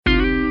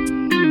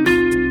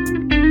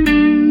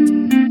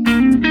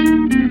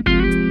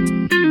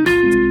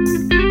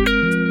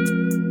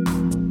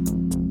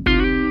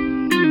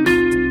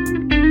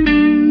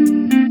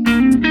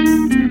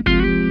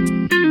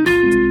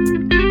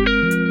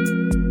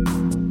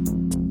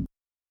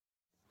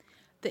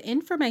The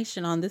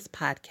information on this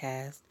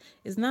podcast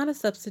is not a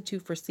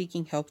substitute for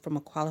seeking help from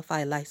a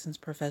qualified licensed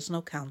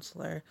professional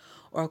counselor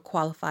or a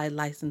qualified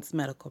licensed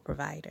medical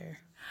provider.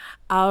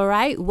 All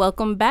right,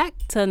 welcome back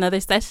to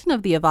another session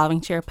of the Evolving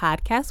Chair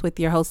podcast with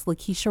your host,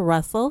 Lakeisha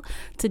Russell.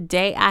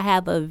 Today, I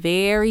have a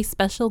very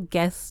special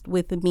guest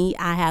with me.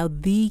 I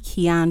have the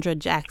Keandra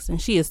Jackson.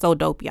 She is so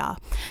dope, y'all.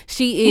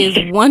 She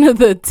is one of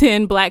the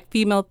 10 Black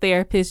female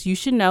therapists you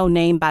should know,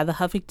 named by the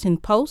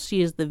Huffington Post.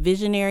 She is the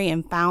visionary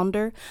and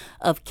founder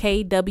of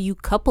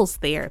KW Couples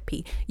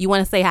Therapy. You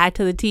want to say hi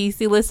to the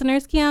TEC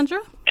listeners,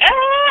 Keandra?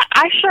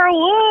 I sure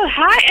would.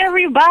 Hi,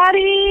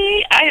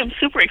 everybody. I am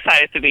super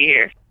excited to be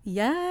here.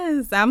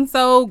 Yes, I'm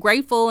so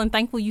grateful and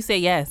thankful you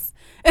said yes.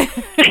 And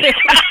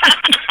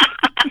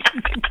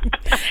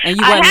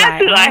you I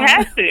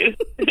had to.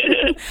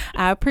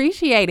 I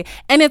appreciate it.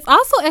 And it's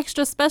also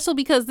extra special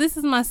because this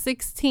is my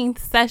 16th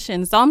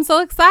session. So I'm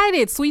so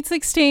excited. Sweet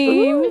 16.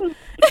 Ooh,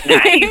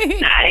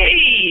 nice.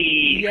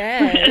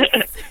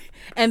 Yes.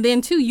 And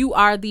then, too, you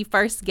are the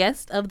first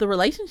guest of the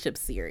relationship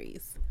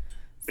series.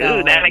 So,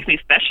 ooh, that makes me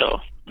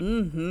special.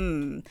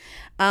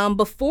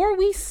 Before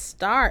we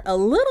start, a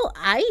little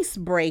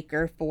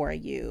icebreaker for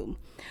you.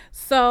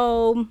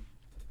 So,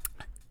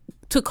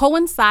 to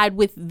coincide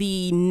with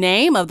the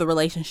name of the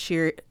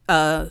relationship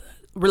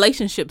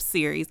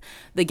series,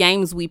 the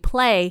games we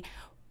play,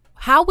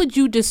 how would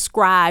you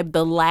describe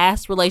the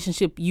last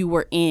relationship you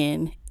were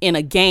in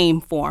a game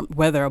form,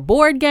 whether a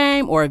board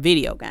game or a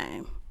video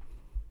game?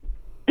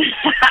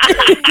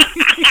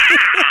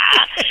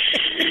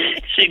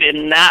 She did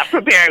not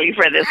prepare me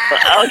for this, but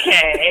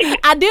okay.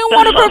 I didn't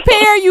want to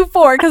prepare you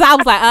for it because I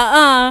was like,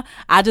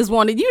 I just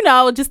wanted,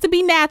 just to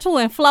be natural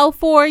and flow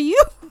for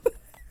you.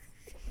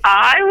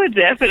 I would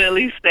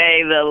definitely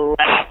say the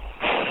last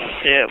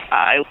relationship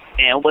I was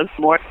in was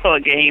more so a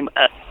game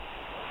of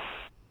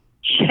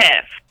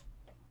chess.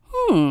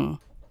 And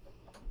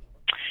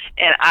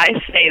I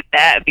say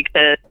that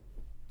because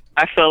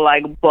I feel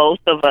like both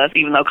of us,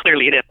 even though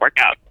clearly it didn't work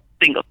out,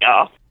 single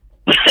y'all.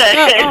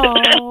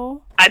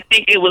 I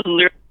think it was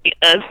literally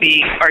us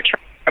being trying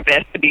our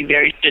best to be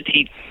very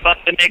strategic about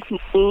the next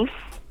move,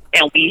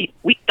 and we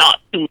thought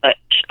too much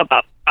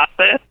about the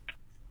process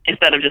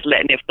instead of just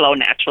letting it flow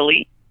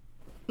naturally.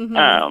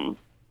 So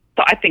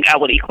I think I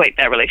would equate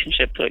that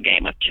relationship to a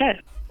game of chess.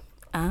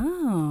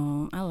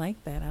 Oh, I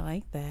like that.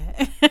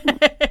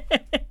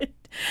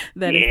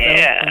 That is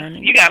so funny.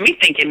 You got me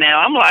thinking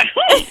now. I'm like,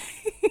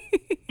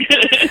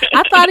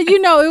 I thought,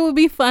 it would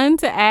be fun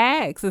to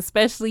ask,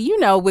 especially,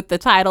 with the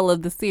title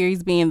of the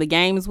series being the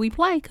games we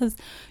play, because,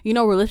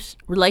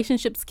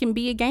 relationships can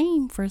be a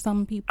game for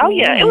some people. Oh,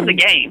 yeah, it was a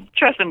game.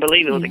 Trust and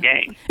believe it was a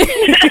game.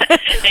 And,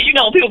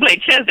 when people play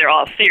chess, they're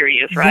all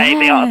serious, right? Yes.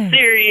 They're all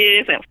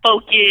serious and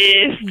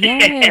focused.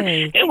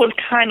 Yes. It was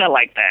kind of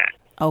like that.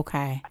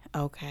 Okay.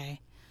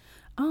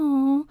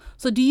 Oh,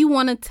 so do you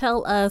want to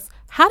tell us,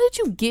 how did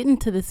you get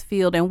into this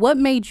field and what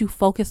made you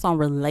focus on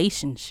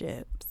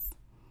relationships?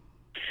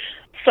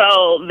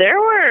 So there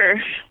were,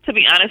 to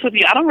be honest with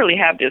you, I don't really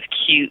have this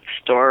cute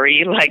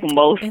story like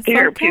most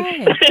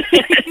therapists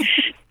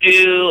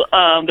do.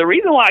 The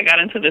reason why I got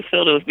into this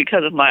field was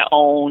because of my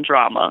own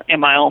drama and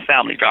my own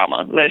family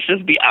drama. Let's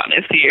just be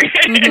honest here.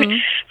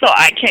 So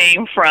I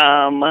came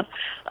from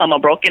a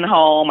broken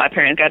home. My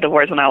parents got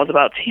divorced when I was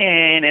about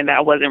 10, and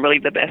that wasn't really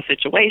the best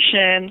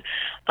situation.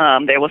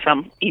 There was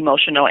some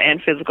emotional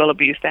and physical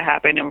abuse that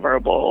happened and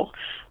verbal.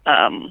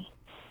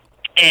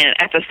 And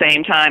at the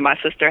same time, my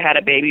sister had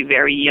a baby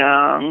very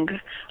young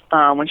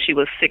when she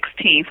was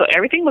 16. So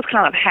everything was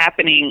kind of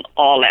happening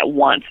all at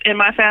once in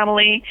my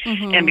family.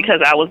 And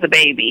because I was the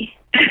baby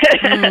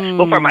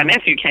before my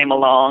nephew came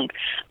along,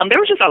 there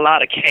was just a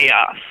lot of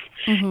chaos.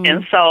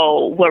 And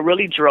so what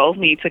really drove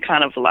me to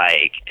kind of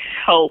like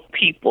help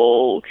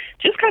people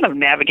just kind of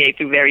navigate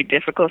through very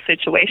difficult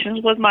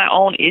situations was my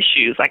own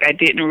issues. Like I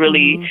didn't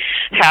really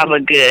have a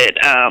good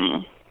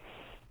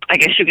I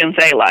guess you can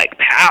say, like,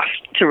 path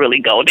to really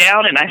go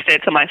down. And I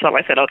said to myself,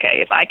 okay,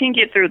 if I can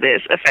get through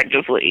this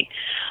effectively,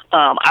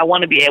 I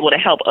want to be able to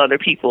help other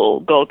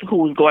people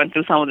who's going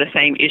through some of the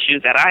same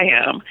issues that I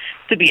am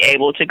to be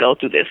able to go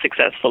through this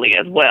successfully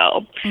as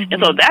well. And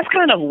so that's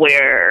kind of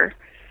where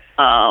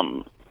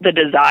the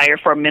desire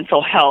for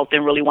mental health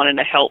and really wanting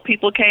to help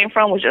people came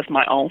from, was just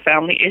my own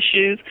family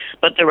issues.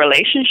 But the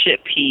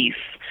relationship piece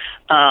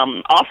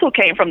also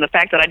came from the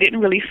fact that I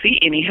didn't really see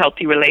any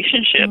healthy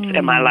relationships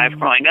in my life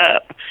growing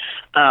up.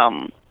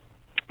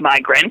 My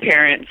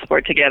grandparents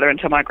were together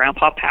until my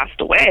grandpa passed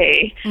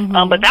away.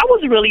 But that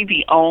was really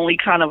the only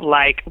kind of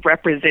like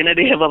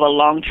representative of a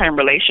long-term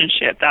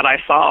relationship that I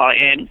saw.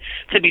 And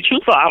to be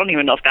truthful, I don't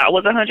even know if that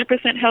was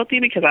 100% healthy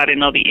because I didn't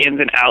know the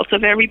ins and outs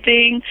of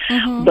everything.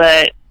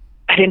 But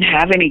I didn't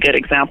have any good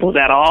examples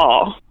at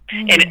all.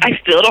 And I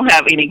still don't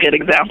have any good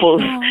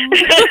examples.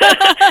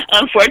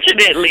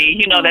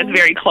 Unfortunately, that's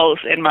very close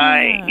in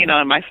my, in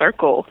my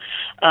circle.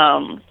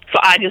 So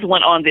I just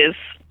went on this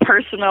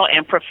personal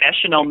and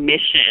professional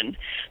mission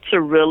to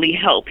really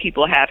help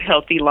people have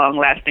healthy,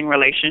 long-lasting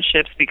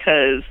relationships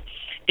because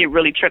it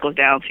really trickles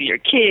down to your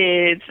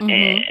kids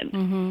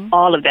and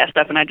all of that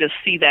stuff. And I just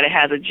see that it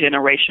has a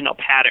generational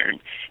pattern.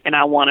 And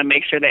I want to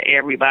make sure that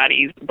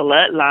everybody's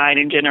bloodline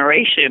and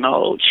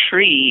generational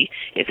tree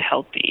is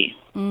healthy.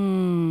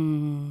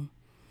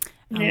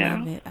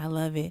 I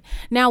love it.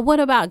 Now, what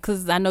about,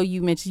 because I know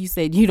you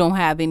said you don't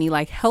have any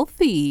like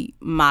healthy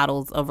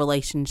models of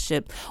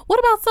relationship. What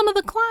about some of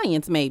the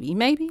clients,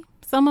 maybe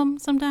some of them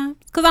sometimes?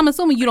 Because I'm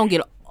assuming you don't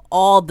get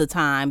all the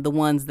time the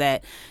ones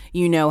that,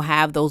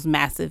 have those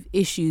massive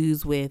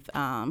issues with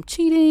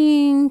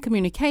cheating,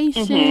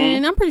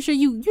 communication. I'm pretty sure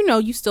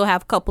you still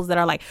have couples that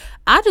are like,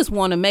 I just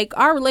want to make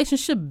our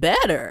relationship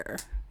better,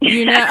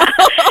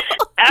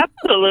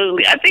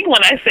 Absolutely. I think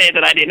when I said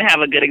that I didn't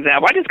have a good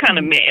example, I just kind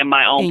of meant in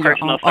my own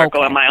personal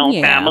circle and my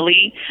own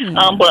family.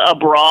 But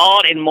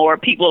abroad and more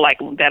people like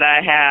that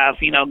I have,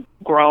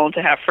 grown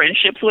to have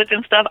friendships with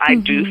and stuff, I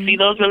do see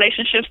those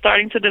relationships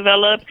starting to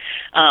develop,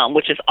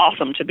 which is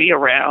awesome to be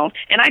around.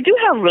 And I do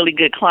have really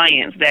good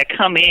clients that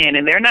come in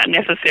and they're not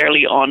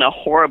necessarily on a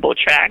horrible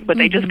track, but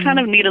they just kind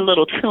of need a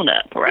little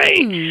tune-up, right?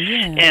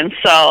 And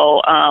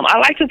so I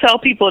like to tell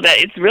people that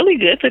it's really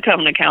good to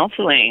come to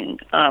counseling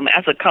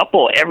as a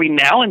couple every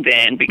now and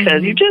then,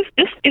 because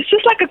it's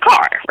just like a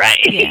car,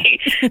 right?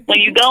 When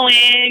you go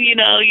in, you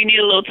need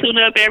a little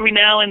tune-up every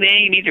now and then.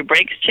 You need your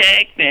brakes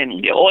checked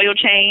and your oil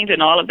change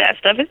and all of that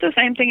stuff. It's the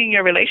same thing in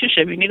your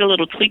relationship. You need a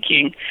little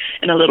tweaking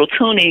and a little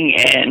tuning,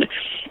 and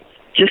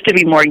just to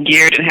be more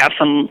geared and have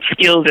some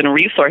skills and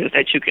resources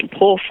that you can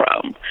pull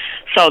from.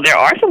 So there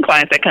are some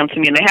clients that come to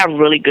me and they have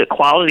really good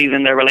qualities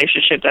in their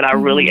relationship that I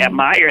really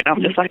admire, and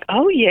I'm just like,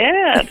 oh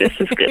yeah, this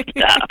is good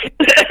stuff.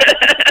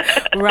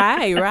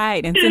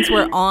 Right. And since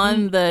we're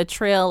on the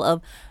trail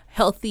of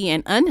healthy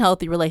and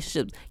unhealthy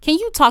relationships, can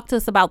you talk to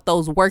us about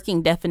those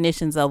working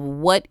definitions of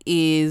what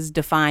is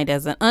defined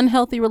as an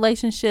unhealthy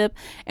relationship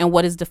and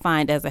what is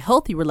defined as a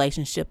healthy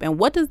relationship? And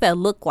what does that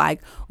look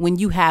like when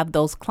you have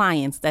those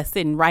clients that's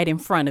sitting right in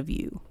front of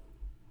you?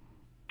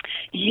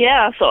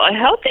 Yeah, so a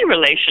healthy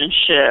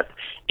relationship,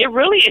 it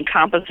really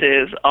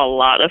encompasses a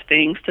lot of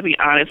things, to be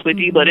honest with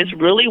you, but it's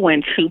really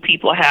when two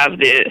people have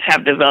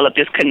developed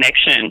this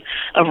connection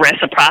of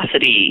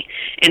reciprocity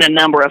in a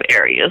number of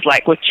areas,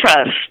 like with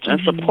trust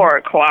and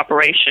support,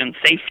 cooperation,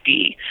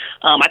 safety.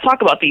 I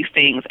talk about these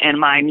things in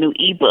my new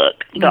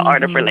ebook, The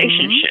Art of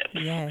Relationship.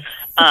 Yes.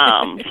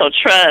 So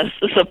trust,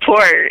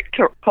 support,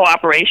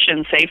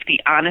 cooperation, safety,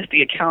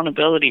 honesty,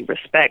 accountability,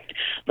 respect.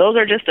 Those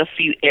are just a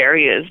few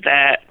areas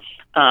that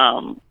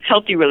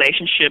healthy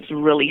relationships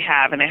really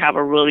have, and they have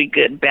a really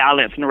good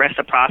balance and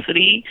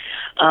reciprocity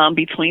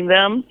between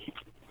them.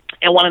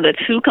 And one of the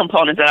two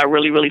components that I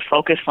really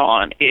focus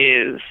on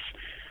is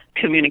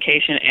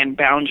communication and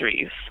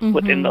boundaries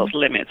within those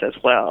limits as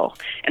well.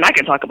 And I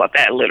can talk about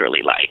that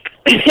literally like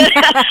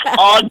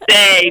all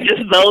day,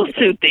 just those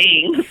two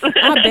things.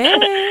 I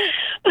bet.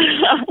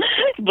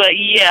 But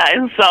yeah,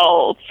 and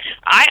so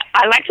I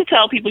like to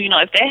tell people,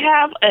 if they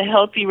have a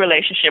healthy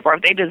relationship or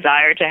if they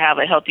desire to have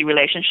a healthy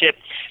relationship,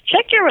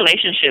 check your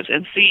relationships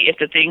and see if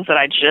the things that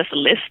I just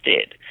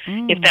listed,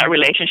 if that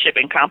relationship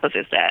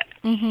encompasses that.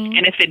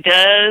 And if it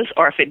does,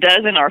 or if it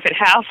doesn't, or if it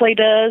halfway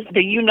does,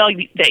 then you know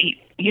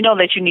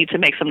that you need to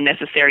make some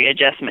necessary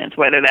adjustments,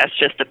 whether that's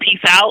just to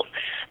peace out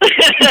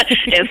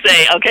and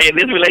say, okay,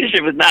 this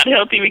relationship is not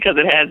healthy because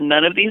it has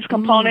none of these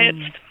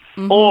components,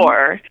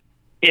 or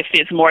if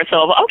it's more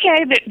so of,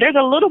 okay, there's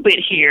a little bit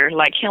here,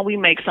 like, can we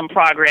make some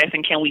progress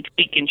and can we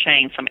tweak and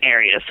change some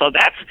areas? So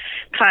that's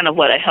kind of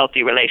what a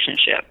healthy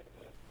relationship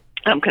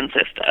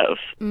consists of.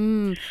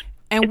 And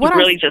it's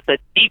really just a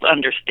deep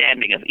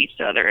understanding of each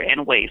other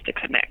and ways to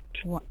connect.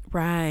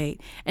 Right.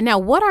 And now,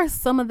 what are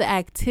some of the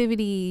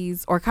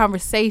activities or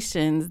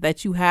conversations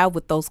that you have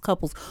with those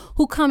couples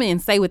who come in,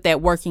 say, with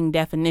that working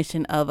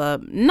definition of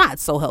a not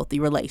so healthy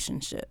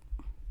relationship?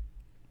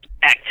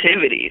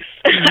 Activities.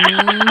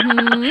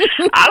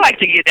 I like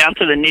to get down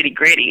to the nitty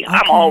gritty. Okay.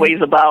 I'm always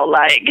about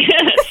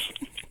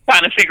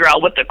trying to figure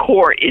out what the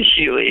core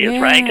issue is,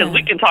 right? Because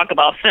we can talk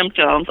about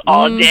symptoms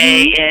all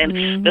day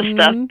and the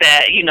stuff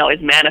that,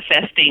 is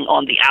manifesting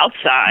on the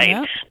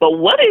outside. But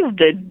what is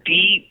the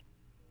deep,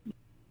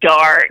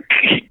 dark,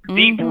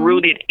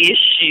 deep-rooted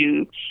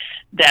issue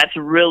that's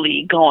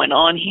really going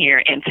on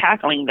here, and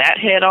tackling that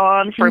head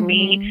on? For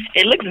me,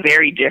 it looks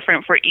very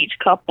different for each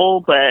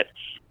couple, but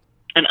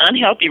an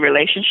unhealthy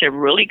relationship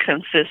really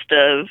consists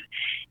of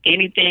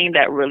anything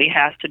that really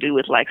has to do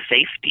with like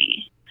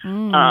safety.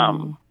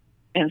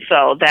 And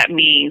so that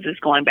means it's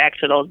going back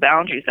to those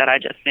boundaries that I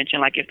just mentioned.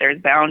 Like if there's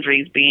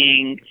boundaries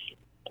being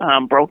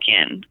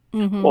broken,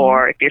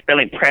 or if you're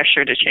feeling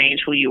pressure to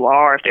change who you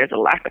are, if there's a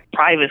lack of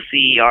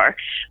privacy or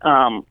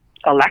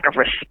a lack of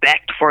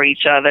respect for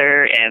each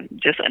other, and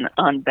just an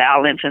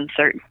unbalance in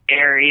certain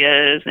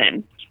areas,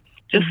 and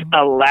just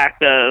a lack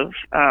of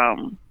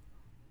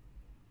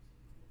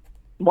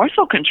more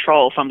so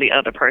control from the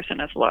other person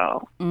as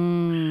well,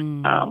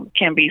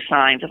 can be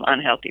signs of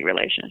unhealthy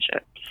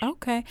relationships.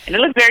 Okay. And it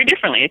looks very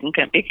differently.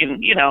 It can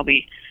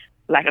be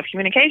lack of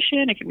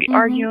communication. It can be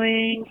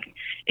arguing.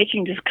 It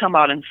can just come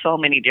out in so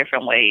many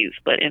different ways.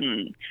 But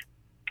in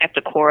at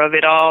the core of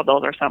it all,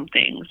 those are some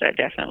things that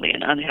definitely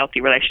an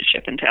unhealthy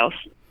relationship entails.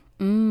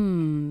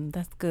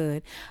 That's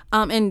good.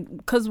 And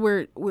because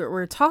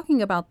we're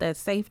talking about that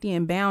safety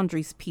and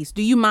boundaries piece,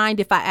 do you mind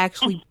if I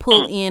actually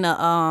pull in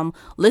a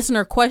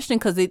listener question,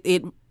 because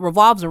it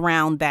revolves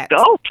around that?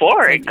 Go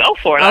for it.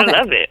 Okay. I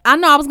love it. I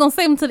know I was gonna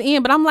save them to the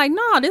end, but I'm like,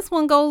 no, this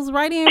one goes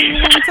right in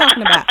with what we're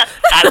talking about.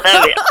 I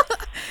love it.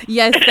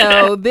 Yes.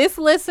 So this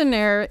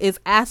listener is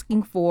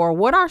asking for,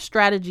 what are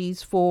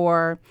strategies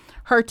for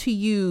her to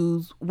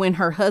use when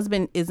her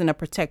husband isn't a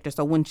protector?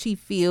 So when she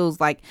feels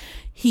like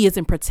he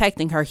isn't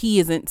protecting her, he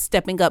isn't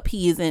stepping up,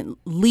 he isn't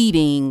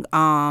leading,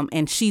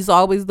 and she's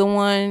always the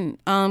one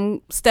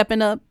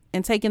stepping up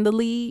and taking the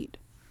lead.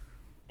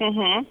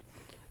 Mm-hmm.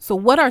 So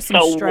what are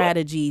some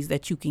strategies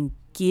that you can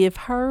give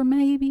her,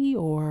 maybe?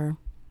 Or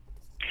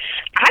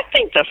I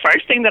think the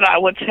first thing that I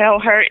would tell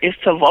her is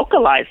to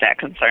vocalize that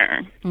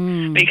concern.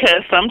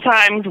 Because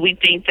sometimes we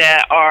think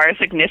that our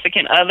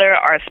significant other,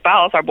 our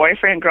spouse, our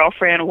boyfriend,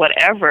 girlfriend,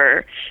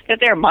 whatever, that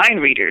they're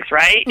mind readers,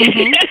 right?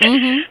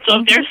 So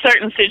if there's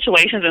certain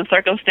situations and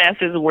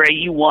circumstances where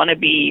you want to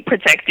be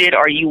protected,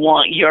 or you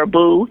want your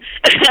boo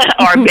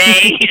or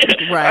bae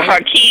or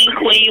king,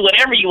 queen,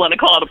 whatever you want to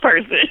call the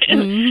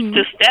person,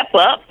 to step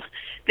up,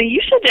 then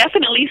you should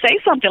definitely say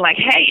something like,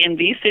 hey, in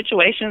these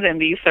situations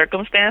and these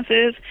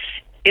circumstances,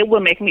 it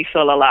would make me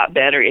feel a lot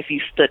better if you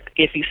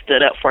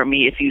stood up for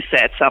me, if you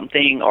said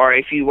something, or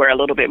if you were a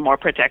little bit more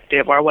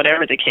protective, or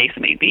whatever the case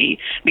may be.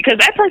 Because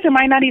that person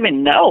might not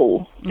even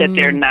know that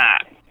they're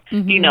not,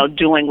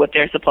 doing what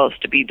they're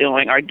supposed to be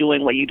doing, or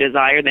doing what you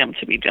desire them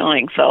to be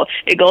doing. So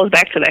it goes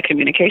back to that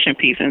communication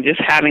piece, and just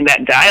having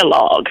that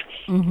dialogue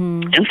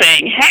and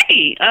saying,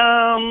 hey,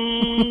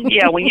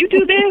 when you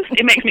do this,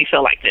 it makes me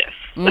feel like this.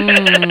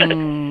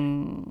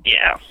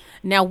 Yeah.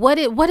 Now, what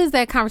is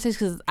that conversation?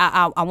 Because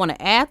I want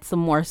to add some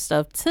more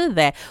stuff to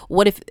that.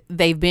 What if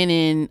they've been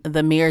in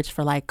the marriage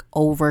for like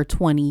over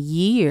 20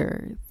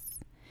 years,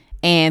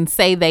 and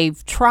say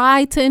they've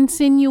tried to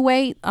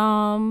insinuate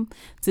to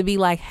be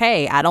like,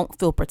 hey, I don't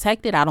feel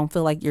protected, I don't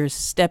feel like you're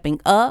stepping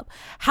up.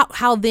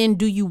 How then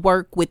do you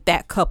work with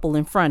that couple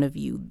in front of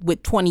you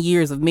with 20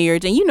 years of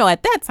marriage? And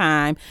at that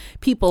time,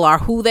 people are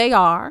who they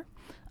are.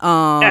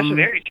 That's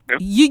very true.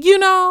 You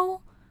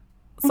know.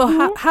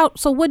 So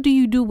so what do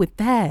you do with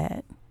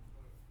that?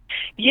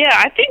 Yeah,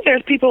 I think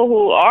there's people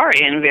who are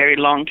in very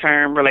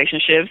long-term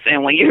relationships,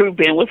 and when you've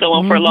been with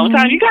someone for a long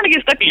time, you kind of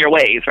get stuck in your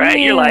ways, right?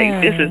 Yeah. You're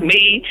like, this is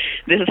me,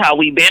 this is how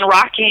we've been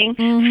rocking,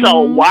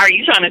 so why are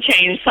you trying to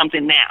change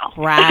something now?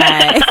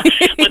 Right.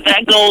 But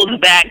that goes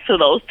back to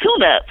those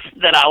tune-ups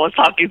that I was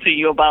talking to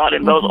you about,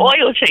 and those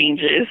oil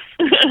changes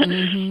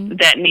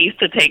that needs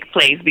to take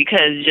place,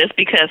 because just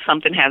because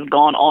something has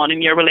gone on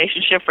in your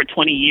relationship for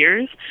 20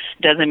 years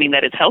doesn't mean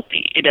that it's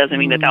healthy. It doesn't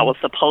mean that was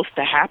supposed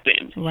to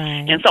happen.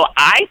 Right. And so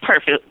I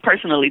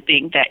personally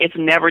think that it's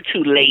never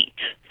too late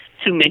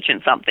to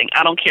mention something.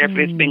 I don't care if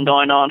it's been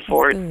going on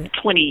for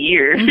 20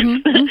 years.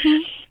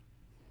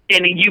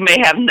 And you may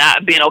have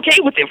not been okay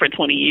with it for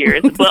 20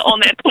 years, but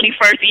on that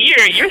 21st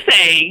year, you're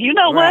saying, you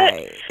know what?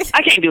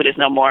 I can't do this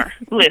no more.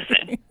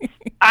 Listen,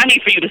 I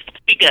need for you to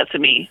speak up to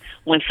me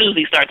when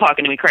Susie starts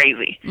talking to me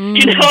crazy.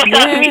 You know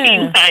what I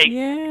mean? Like,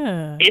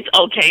 it's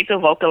okay to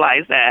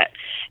vocalize that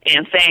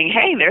and saying,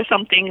 hey, there's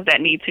some things that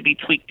need to be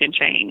tweaked and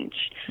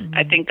changed.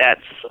 I think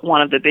that's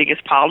one of the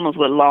biggest problems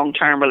with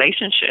long-term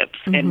relationships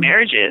and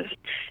marriages,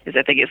 is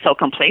that they get so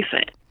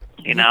complacent,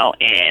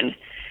 and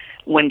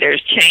when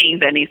there's change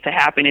that needs to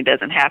happen, it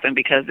doesn't happen,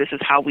 because this is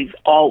how we've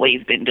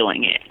always been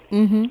doing it.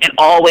 And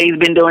always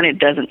been doing it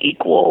doesn't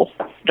equal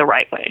the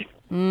right way.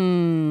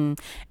 And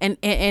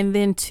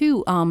then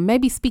too,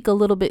 maybe speak a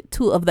little bit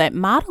too of that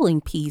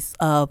modeling piece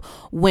of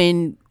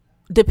when,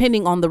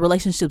 depending on the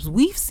relationships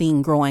we've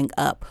seen growing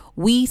up,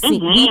 we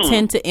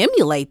tend to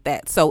emulate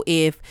that. So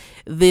if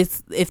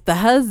the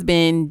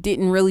husband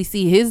didn't really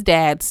see his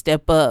dad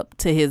step up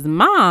to his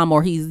mom,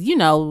 or he's,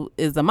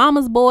 is a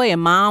mama's boy,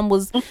 and mom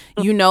was,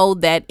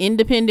 that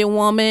independent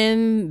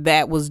woman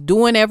that was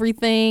doing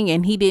everything,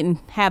 and he didn't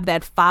have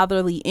that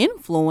fatherly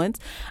influence,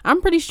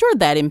 I'm pretty sure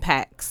that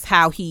impacts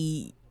how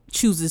he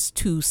chooses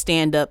to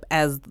stand up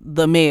as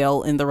the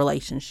male in the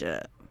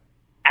relationship.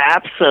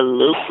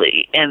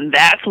 Absolutely. And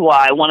that's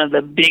why one of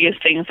the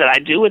biggest things that I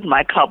do with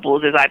my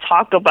couples is I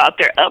talk about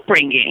their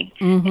upbringing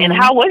and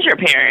how was your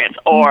parents,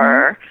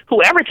 or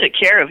whoever took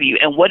care of you,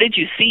 and what did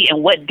you see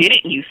and what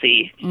didn't you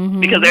see?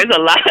 Because there's a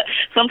lot,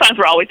 sometimes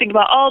we're always thinking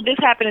about, oh, this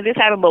happened,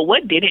 but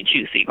what didn't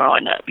you see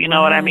growing up? You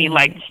know what I mean?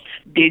 Like,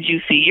 did you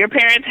see your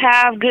parents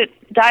have good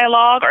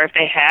dialogue, or if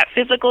they had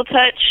physical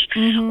touch,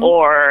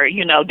 or,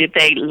 did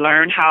they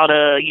learn how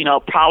to,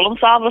 problem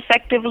solve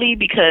effectively?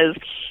 Because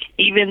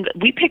even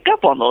we pick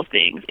up on those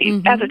things.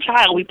 As a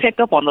child, we pick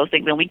up on those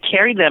things, and we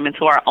carry them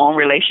into our own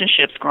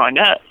relationships growing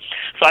up.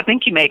 So I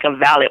think you make a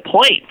valid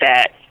point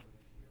that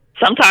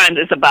sometimes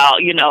it's about,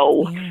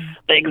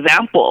 the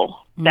example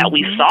that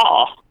we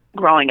saw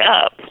growing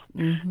up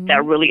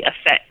that really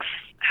affects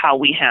how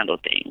we handle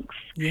things.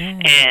 Yeah.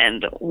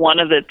 And one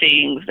of the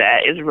things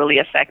that is really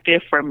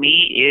effective for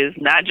me is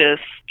not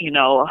just,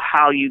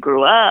 how you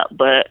grew up,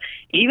 but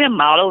even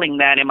modeling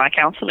that in my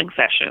counseling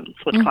sessions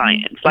with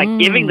clients, like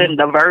giving them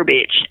the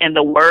verbiage and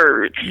the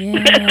words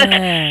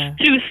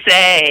to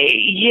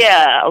say,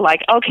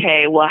 like,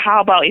 okay, well, how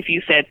about if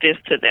you said this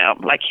to them?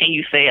 Like, can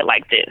you say it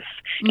like this?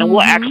 And we'll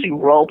actually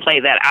role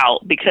play that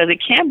out, because it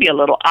can be a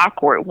little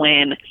awkward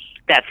when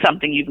that's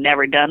something you've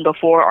never done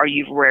before or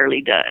you've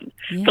rarely done.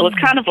 Yeah. So it's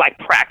kind of like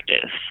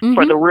practice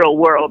for the real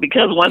world,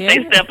 because once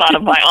they step out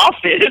of my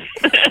office,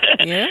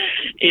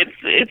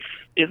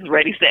 it's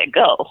ready, set,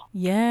 go.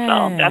 Yeah.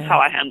 So that's how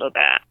I handle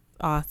that.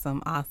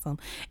 Awesome.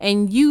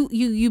 And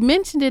you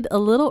mentioned it a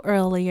little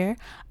earlier,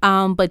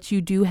 but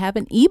you do have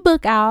an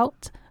ebook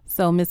out.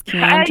 So Ms.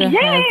 Keandra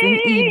has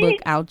an ebook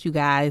out, you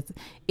guys.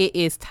 It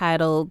is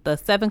titled The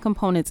 7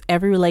 Components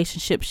Every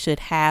Relationship Should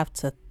Have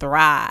to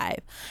Thrive.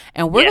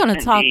 And we're going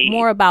to talk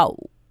more about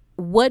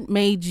what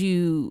made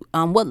you,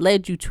 what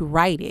led you to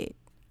write it,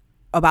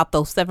 about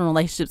those 7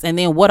 relationships, and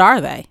then what are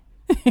they?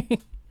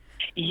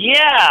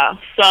 Yeah,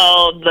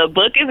 so the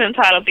book is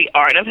entitled The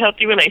Art of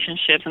Healthy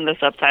Relationships, and the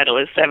subtitle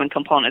is 7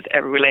 Components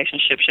Every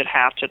Relationship Should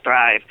Have to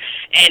Thrive.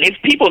 And if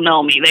people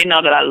know me, they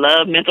know that I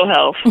love mental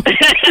health.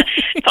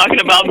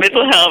 Talking about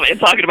mental health and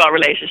talking about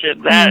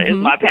relationships, that is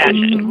my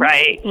passion,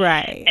 right?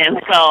 Right.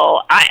 And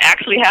so I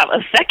actually have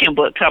a second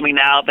book coming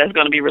out that's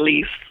going to be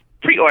released.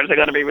 Pre-orders are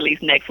going to be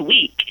released next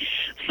week.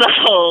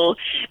 So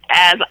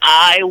as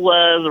I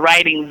was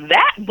writing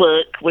that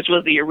book, which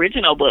was the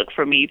original book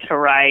for me to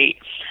write,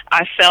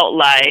 I felt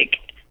like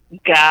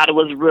God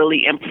was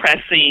really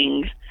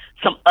impressing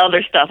some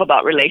other stuff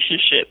about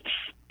relationships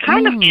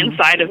kind of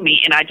inside of me,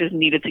 and I just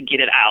needed to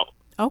get it out.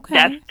 Okay.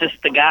 That's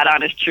just the God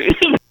honest truth.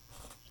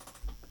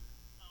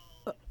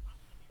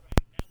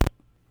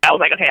 I was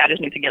like, okay, I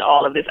just need to get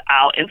all of this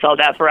out. And so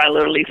that's where I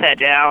literally sat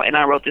down and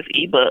I wrote this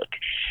ebook.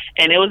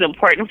 And it was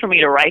important for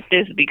me to write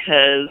this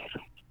because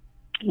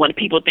when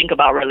people think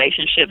about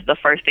relationships, the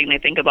first thing they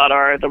think about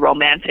are the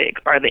romantic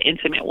or the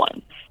intimate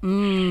ones.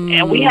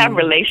 And we have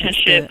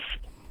relationships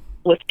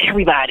with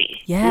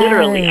everybody. Yes.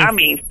 Literally. I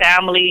mean,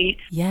 family,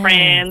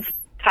 friends,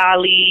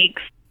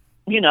 colleagues,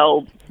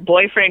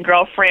 boyfriend,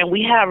 girlfriend.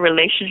 We have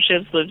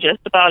relationships with just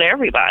about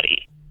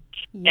everybody.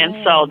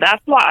 And so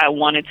that's why I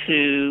wanted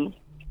to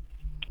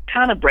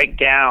kind of break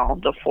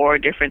down the 4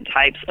 different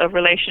types of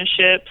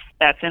relationships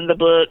that's in the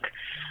book,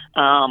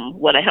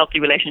 what a healthy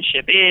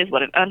relationship is,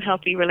 what an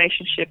unhealthy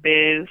relationship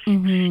is,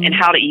 and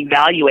how to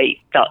evaluate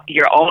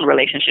your own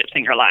relationships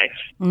in your life.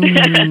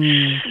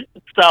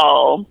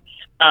 So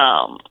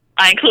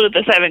I included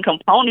the 7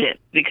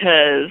 components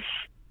because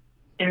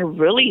they're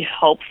really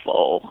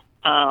helpful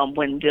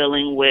when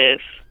dealing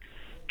with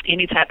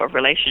any type of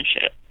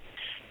relationship.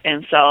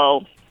 And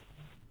so,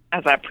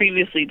 as I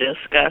previously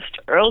discussed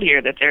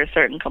earlier, that there are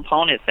certain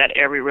components that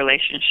every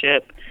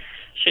relationship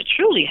should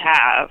truly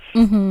have.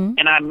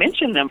 And I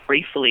mentioned them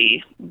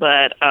briefly,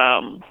 but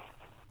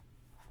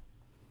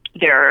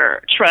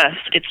they're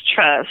trust, it's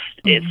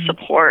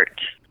support,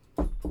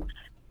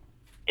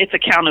 it's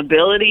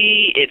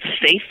accountability, it's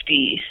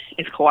safety,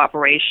 it's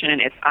cooperation,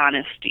 it's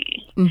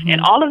honesty.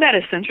 And all of that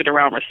is centered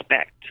around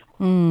respect.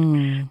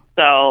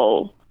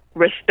 So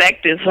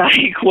respect is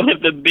like one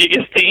of the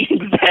biggest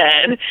things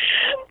that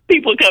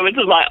people come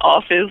into my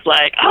office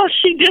like, oh,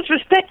 she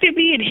disrespected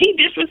me and he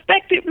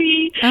disrespected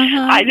me.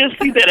 I just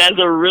see that as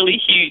a really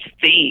huge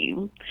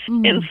theme.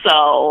 And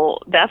so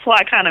that's why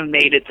I kind of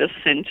made it the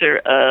center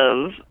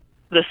of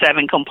the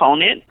 7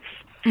 components,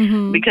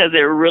 because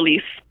it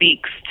really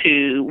speaks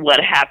to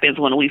what happens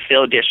when we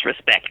feel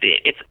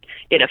disrespected.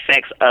 It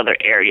affects other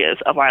areas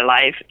of our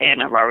life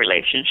and of our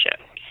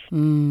relationships.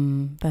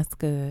 That's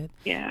good.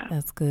 Yeah.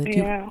 That's good.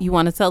 Yeah. You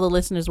want to tell the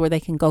listeners where they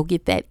can go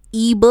get that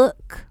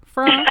ebook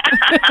from?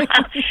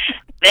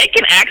 They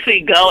can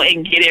actually go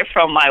and get it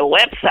from my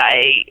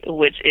website,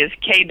 which is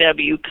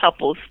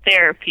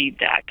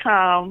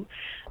kwcouplestherapy.com.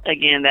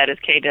 Again, that is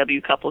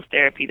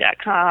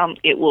kwcouplestherapy.com.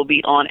 It will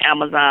be on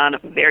Amazon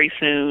very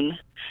soon,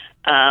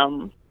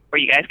 where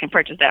you guys can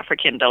purchase that for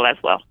Kindle as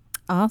well.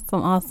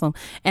 Awesome.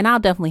 And I'll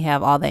definitely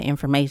have all that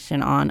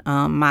information on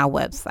my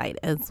website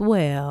as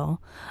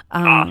well.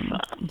 Awesome.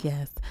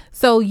 Yes.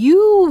 So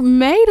you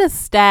made a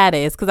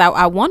status, because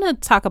I want to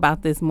talk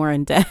about this more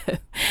in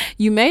depth.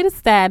 You made a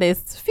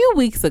status a few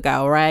weeks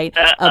ago, right?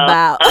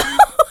 About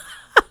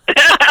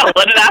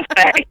what did I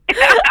say?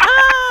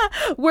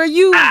 where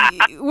you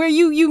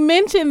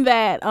mentioned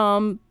that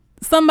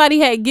somebody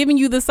had given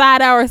you the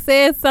side eye or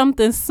said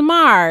something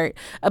smart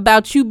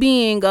about you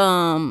being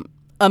a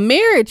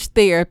marriage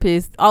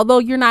therapist, although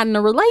you're not in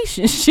a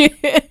relationship.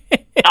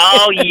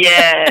 Oh,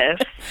 yes.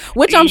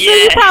 Which I'm sure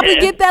you probably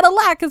get that a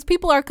lot, because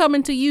people are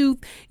coming to you,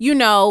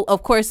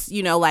 of course,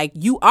 like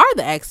you are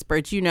the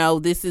expert,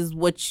 this is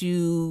what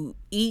you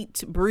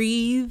eat,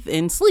 breathe,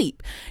 and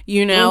sleep,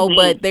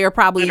 but they're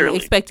probably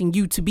expecting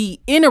you to be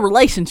in a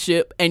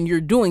relationship and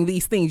you're doing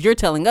these things you're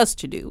telling us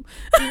to do.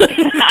 That's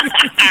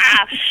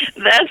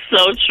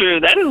so true.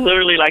 That is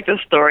literally like the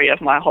story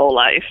of my whole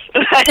life.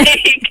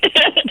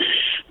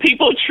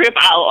 people trip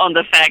out on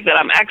the fact that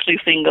I'm actually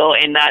single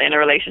and not in a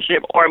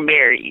relationship or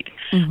married.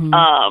 Mm-hmm.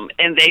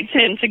 And they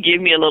tend to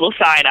give me a little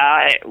side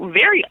eye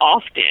very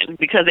often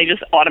because they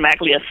just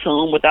automatically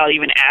assume without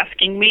even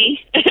asking me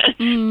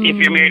if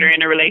you're married or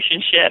in a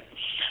relationship.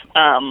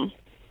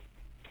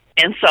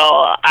 And so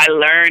I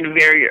learned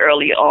very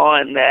early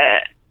on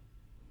that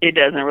it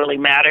doesn't really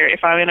matter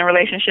if I'm in a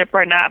relationship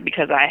or not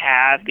because I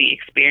have the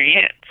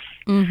experience.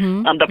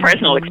 The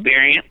personal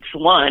experience.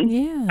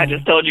 I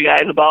just told you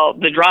guys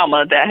about the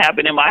drama that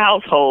happened in my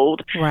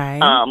household. Right.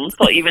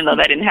 So even though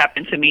that didn't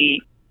happen to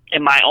me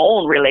in my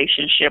own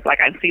relationship, like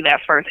I see that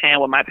firsthand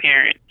with my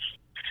parents.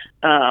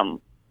 And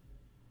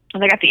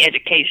I got the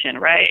education,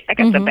 right? I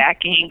got the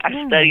backing. I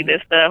studied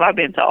this stuff. I've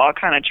been to all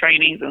kind of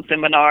trainings and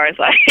seminars.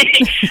 Like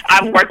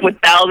I've worked with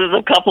thousands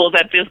of couples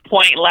at this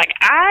point. Like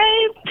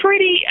I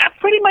pretty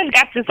much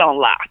got this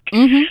on lock.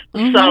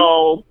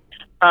 So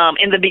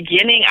in the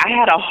beginning, I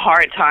had a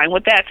hard time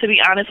with that, to be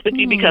honest with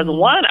you, because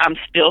one, I'm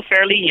still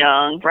fairly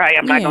young, right?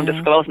 I'm not going to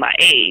disclose my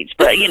age,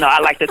 but you know, I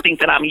like to think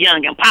that I'm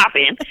young and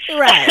popping.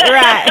 Right.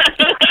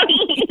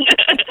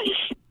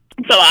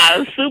 So I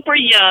was super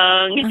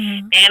young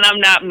and I'm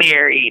not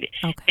married.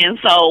 Okay. And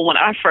so when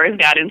I first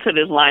got into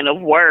this line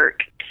of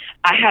work,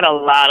 I had a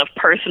lot of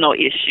personal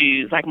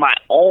issues, like my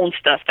own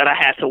stuff that I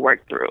had to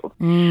work through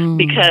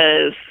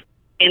because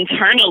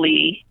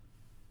internally,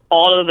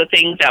 all of the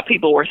things that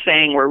people were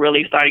saying were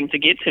really starting to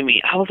get to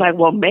me. I was like,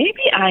 well,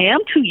 maybe I am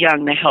too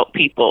young to help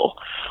people.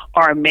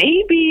 Or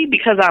maybe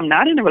because I'm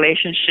not in a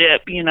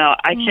relationship, you know,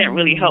 I can't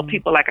really help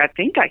people like I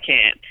think I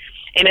can.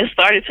 And it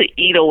started to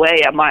eat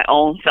away at my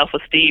own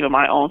self-esteem and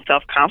my own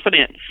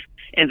self-confidence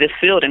in this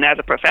field and as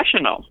a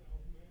professional.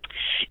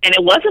 And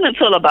it wasn't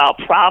until about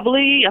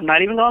probably, I'm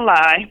not even going to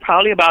lie,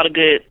 probably about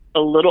a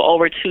little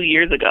over 2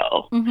 years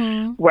ago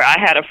where I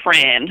had a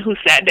friend who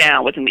sat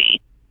down with me.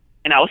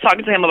 And I was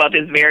talking to him about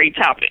this very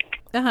topic.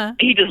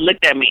 He just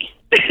looked at me.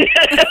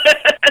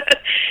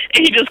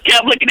 And he just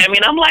kept looking at me.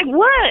 And I'm like,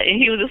 what? And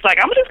he was just like,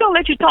 I'm just going to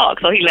let you talk.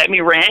 So he let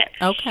me rant.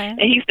 Okay. And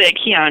he said,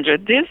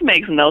 Keandra, this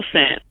makes no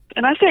sense.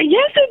 And I said,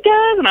 yes, it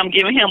does. And I'm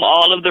giving him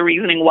all of the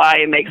reasoning why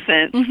it makes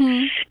sense.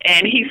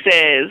 And he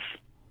says,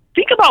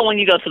 think about when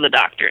you go to the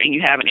doctor and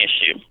you have an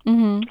issue.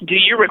 Do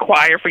you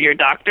require for your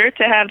doctor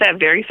to have that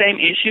very same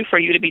issue for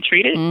you to be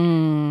treated?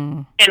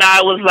 And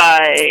I was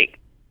like,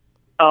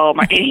 oh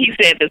my, and he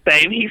said the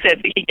same. He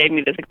gave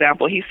me this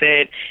example. He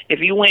said, if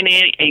you went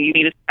in and you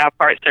needed to have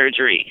heart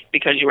surgery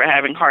because you were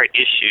having heart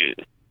issues,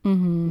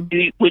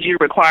 would you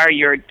require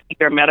your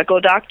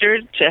medical doctor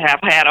to have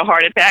had a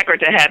heart attack or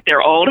to have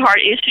their own heart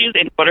issues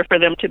in order for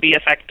them to be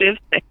effective?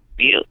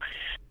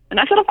 And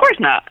I said, of course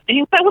not. And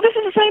he was like, well, this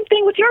is the same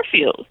thing with your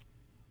field.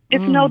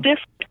 It's no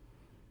different.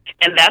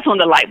 And that's when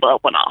the light bulb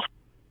went off.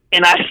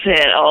 And I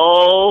said,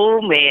 oh,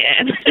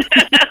 man.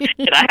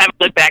 And I haven't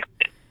looked back.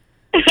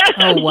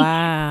 Oh,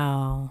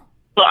 wow.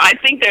 So I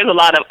think there's a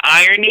lot of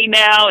irony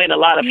now and a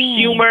lot of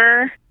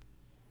humor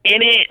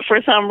in it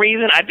for some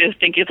reason. I just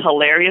think it's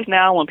hilarious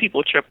now when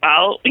people trip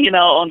out, you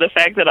know, on the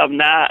fact that I'm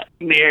not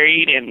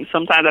married. And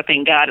sometimes I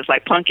think God is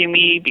like punking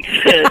me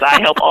because I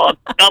help all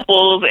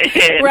couples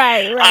and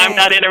I'm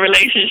not in a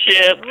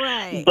relationship.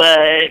 Right.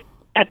 But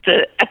at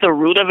the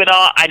root of it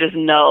all, I just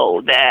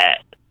know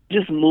that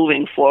just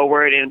moving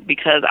forward, and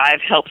because I've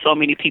helped so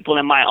many people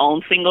in my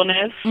own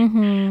singleness,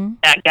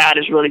 that God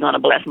is really going to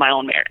bless my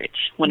own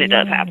marriage when it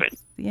does happen.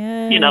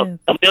 Yes. You know,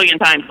 1 million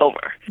times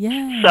over.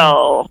 Yes.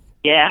 So,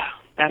 yeah,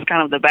 that's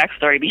kind of the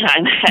backstory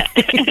behind that.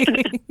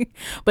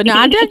 But no,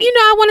 I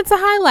wanted to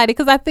highlight it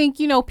because I think,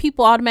 you know,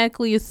 people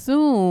automatically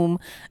assume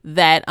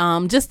that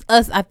just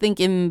us, I think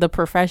in the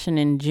profession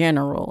in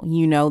general,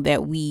 you know,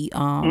 that we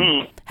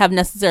have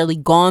necessarily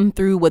gone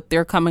through what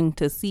they're coming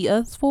to see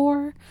us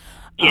for.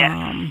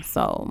 Yeah.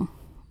 So,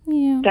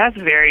 yeah. That's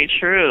very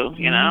true,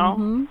 you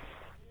know.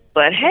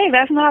 But hey,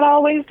 that's not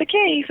always the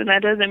case, and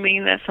that doesn't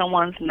mean that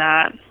someone's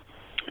not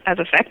as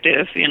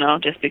effective, you know,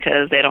 just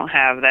because they don't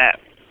have that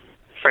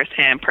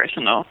firsthand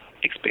personal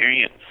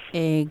experience.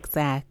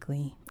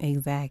 Exactly.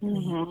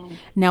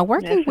 Now,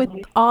 working with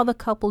all the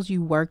couples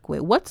you work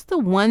with, what's the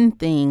one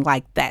thing,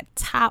 like that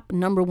top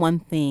number one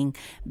thing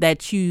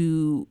that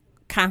you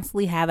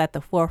constantly have at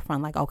the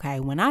forefront? Like, okay,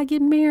 when I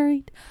get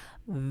married,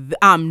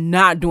 I'm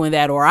not doing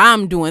that, or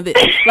I'm doing this.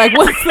 Like,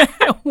 what's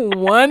that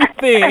one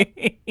thing?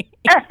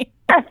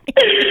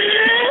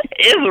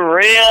 It's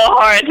real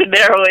hard to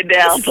narrow it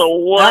down to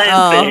one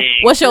thing.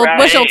 What's your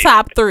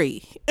top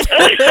three?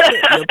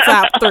 Your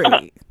top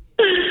three.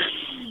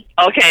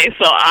 Okay,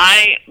 so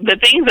the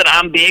things that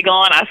I'm big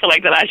on, I feel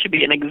like that I should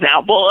be an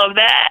example of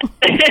that,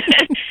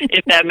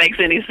 if that makes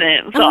any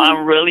sense. So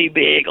I'm really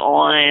big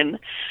on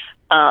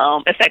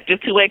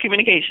effective two-way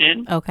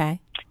communication.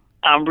 Okay.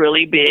 I'm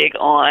really big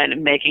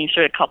on making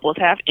sure couples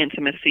have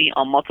intimacy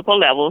on multiple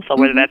levels. So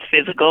whether that's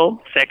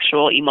physical,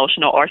 sexual,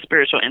 emotional, or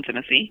spiritual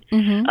intimacy.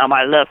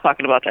 I love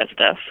talking about that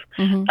stuff.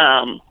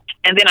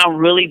 And then I'm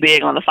really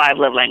big on the 5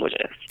 love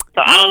languages.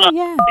 So I don't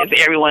know if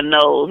everyone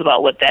knows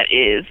about what that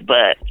is,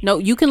 but no,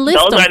 you can list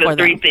those them are the for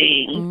 3 them.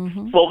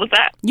 things. What was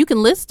that? You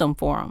can list them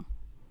for them.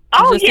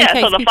 Oh, yeah.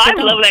 So the 5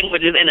 love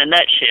languages in a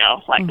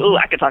nutshell. Like, ooh,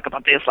 I could talk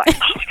about this. Like,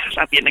 oh, my gosh,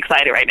 I'm getting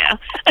excited right now.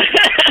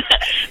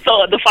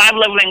 So the 5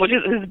 love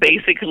languages is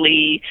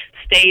basically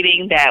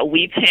stating that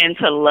we tend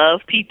to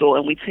love people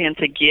and we tend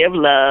to give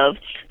love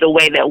the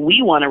way that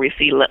we want to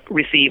receive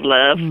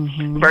love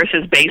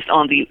versus based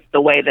on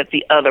the way that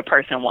the other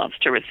person wants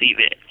to receive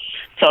it.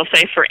 So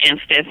say, for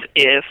instance,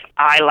 if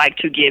I like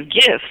to give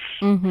gifts,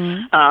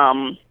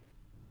 I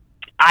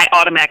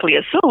automatically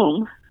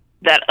assume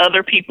that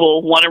other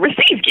people want to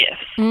receive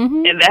gifts,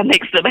 and that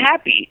makes them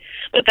happy.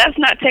 But that's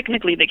not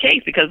technically the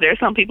case, because there are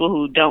some people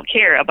who don't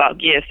care about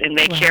gifts, and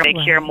they care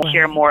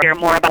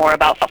more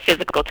about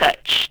physical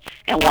touch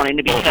and wanting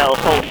to be held,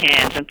 hold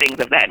hands, and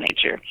things of that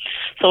nature.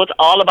 So it's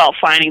all about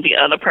finding the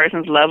other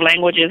person's love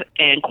languages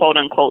and, quote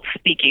unquote,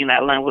 speaking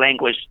that love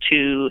language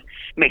to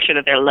make sure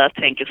that their love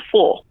tank is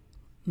full.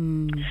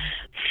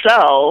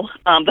 So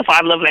the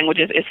 5 love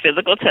languages is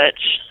physical touch,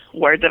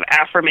 words of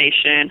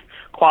affirmation,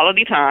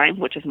 quality time,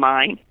 which is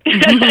mine,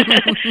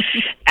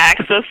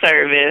 acts of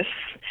service,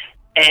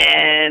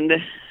 and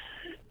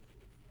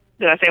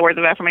did I say words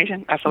of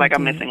affirmation? I feel like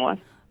I'm missing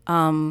one.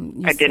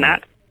 I did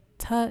not.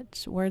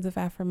 Touch, words of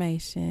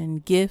affirmation,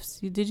 gifts.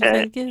 Did you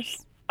say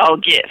gifts? Oh,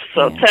 gifts.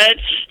 So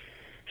touch,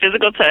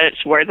 physical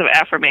touch, words of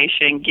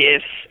affirmation,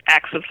 gifts,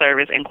 acts of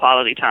service, and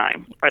quality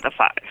time are the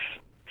 5.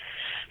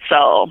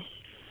 So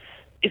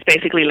it's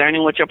basically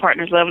learning what your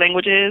partner's love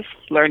language is,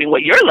 learning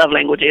what your love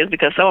language is,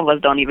 because some of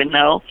us don't even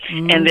know,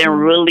 and then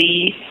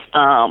really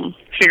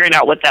figuring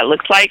out what that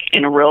looks like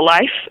in real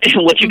life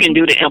and what you can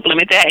do to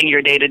implement that in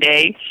your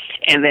day-to-day,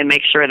 and then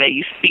make sure that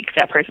you speak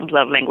that person's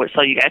love language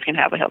so you guys can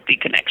have a healthy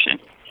connection.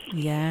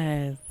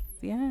 Yes.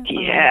 Yeah.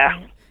 Yeah.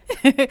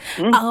 I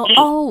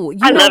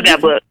love that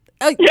book.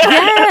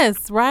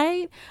 Yes,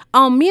 right.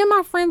 Me and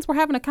my friends were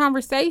having a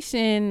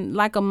conversation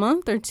like a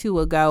month or 2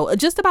 ago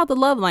just about the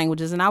love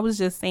languages, and I was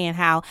just saying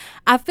how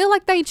I feel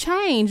like they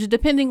change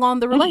depending on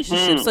the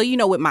relationship. So,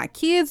 with my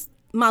kids,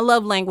 my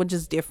love language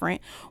is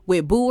different.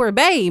 With boo or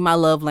bae, my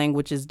love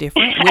language is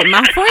different. With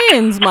my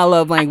friends, my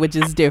love language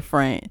is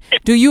different.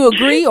 Do you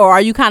agree, or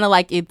are you kind of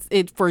like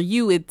it for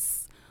you?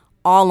 It's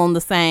all on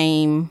the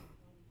same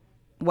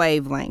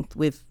wavelength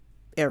with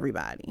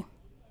everybody?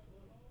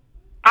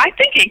 I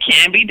think it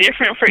can be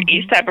different for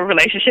each type of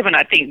relationship, and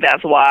I think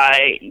that's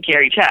why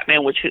Gary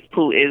Chapman,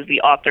 who is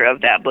the author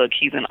of that book,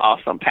 he's an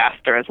awesome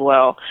pastor as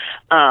well.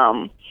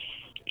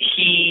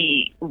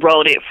 He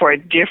wrote it for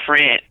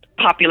different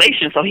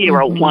populations. So he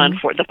wrote one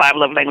for the 5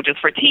 love languages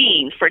for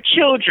teens, for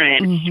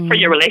children, for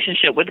your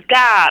relationship with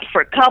God,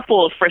 for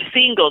couples, for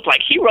singles.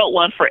 Like, he wrote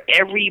one for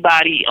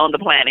everybody on the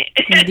planet.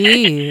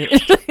 Indeed.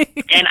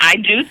 And I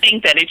do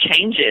think that it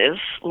changes.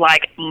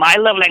 Like, my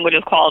love language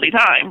is quality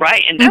time,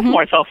 right? And that's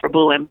more so for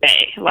boo and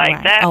bae.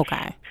 Like, that's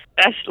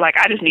like,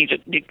 I just need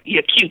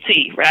your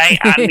QT, right?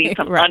 I need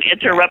some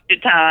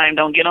uninterrupted time.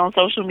 Don't get on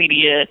social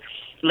media.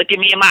 Look at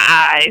me in my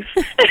eyes.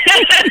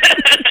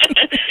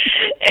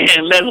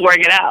 And let's work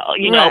it out,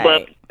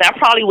 but that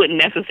probably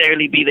wouldn't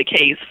necessarily be the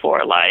case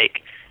for,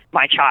 like,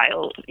 my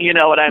child. You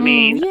know what I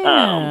mean?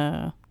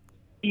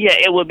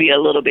 It would be a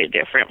little bit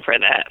different for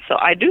that. So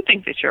I do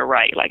think that you're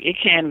right. Like, it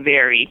can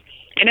vary.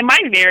 And it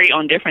might vary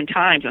on different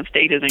times and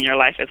stages in your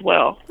life as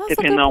well,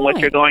 depending on what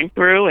you're going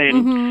through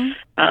and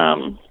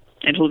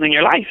who's in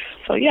your life.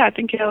 So, I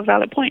think you have a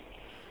valid point.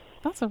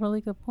 That's a really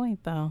good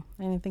point, though.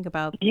 I didn't think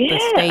about the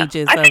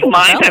stages. I think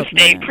mine have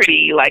stayed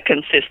pretty, like,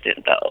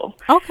 consistent, though.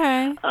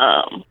 Okay.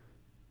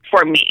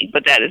 For me,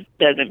 but that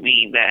doesn't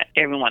mean that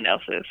everyone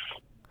else's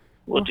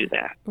will do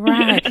that.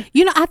 Right.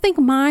 I think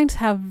mine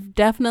have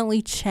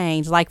definitely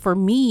changed. Like, for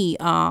me,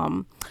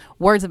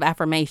 words of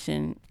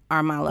affirmation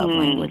are my love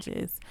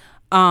languages.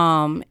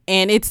 And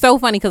it's so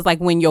funny because, like,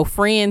 when your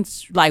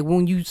friends, like,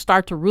 when you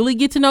start to really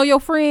get to know your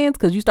friends,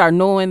 because you start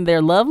knowing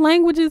their love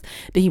languages,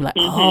 then you're like,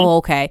 oh,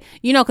 okay.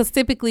 Because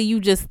typically you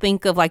just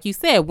think of, like you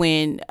said,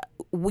 when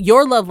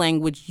your love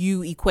language,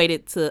 you equate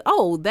it to,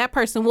 oh, that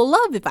person will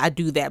love if I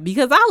do that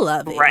because I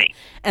love it. Right.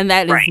 And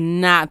that is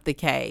not the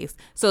case.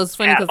 So it's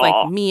funny because,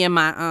 like, me and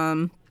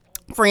my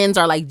friends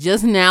are, like,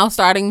 just now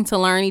starting to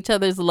learn each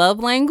other's love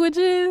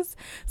languages.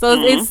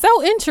 So it's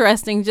so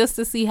interesting just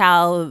to see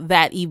how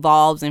that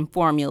evolves and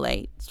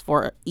formulates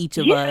for each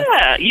of us.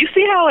 Yeah, you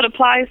see how it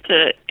applies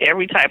to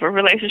every type of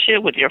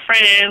relationship, with your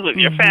friends, with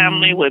your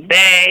family, with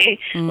bae,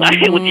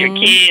 like, with your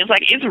kids.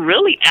 Like, it's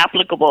really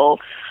applicable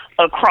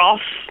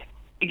across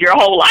your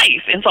whole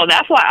life. And so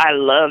that's why I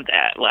love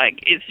that. Like,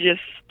 it's just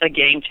a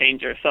game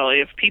changer. So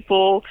if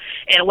people,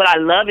 and what I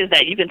love is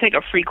that you can take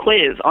a free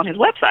quiz on his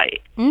website.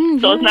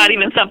 So it's not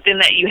even something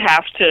that you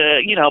have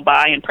to,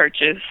 buy and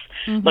purchase,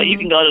 but you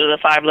can go to the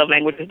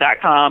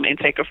 5lovelanguages.com and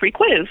take a free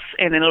quiz,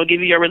 and then it'll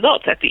give you your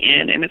results at the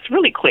end, and it's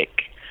really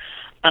quick.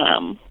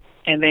 And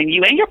then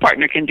you and your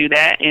partner can do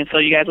that, and so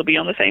you guys will be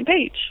on the same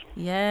page.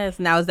 Yes.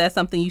 Now, is that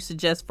something you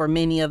suggest for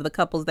many of the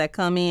couples that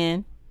come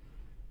in?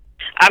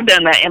 I've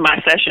done that in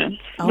my sessions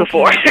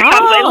before.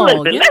 I'm like,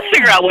 listen, let's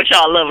figure out what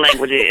y'all love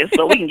language is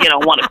so we can get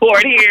on one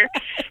accord here.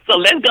 So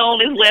let's go on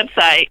this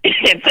website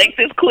and take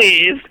this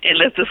quiz and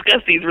let's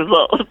discuss these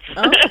results.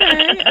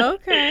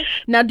 Okay.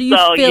 Now, do you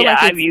feel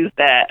like I've used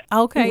that.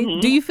 Okay. Mm-hmm.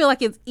 Do you feel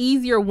like it's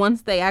easier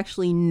once they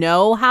actually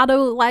know how to,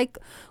 like,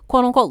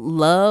 quote unquote,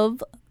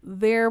 love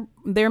their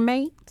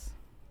mates?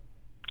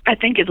 I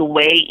think it's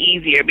way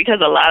easier because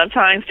a lot of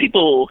times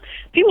people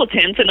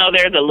tend to know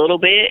theirs a little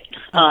bit,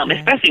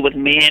 especially with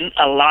men.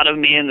 A lot of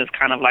men is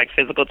kind of like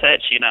physical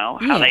touch, you know,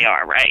 how they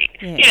are, right?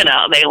 Yeah. You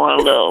know, they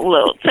want a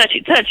little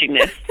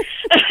touchiness.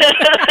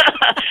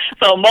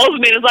 So most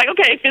men is like,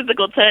 okay,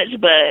 physical touch,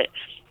 but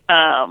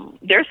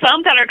there's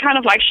some that are kind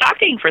of like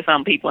shocking for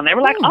some people. And they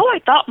were like, oh, I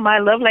thought my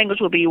love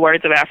language would be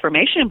words of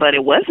affirmation, but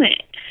it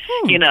wasn't,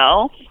 you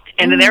know?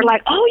 And then they're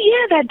like, oh,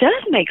 yeah, that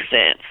does make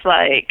sense.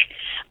 Like,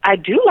 I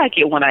do like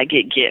it when I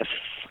get gifts.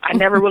 I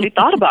never really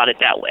thought about it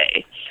that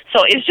way.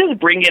 So it's just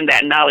bringing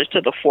that knowledge to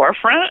the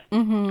forefront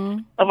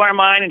of our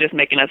mind and just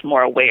making us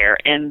more aware.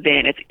 And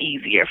then it's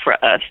easier for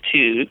us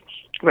to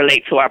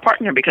relate to our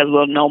partner because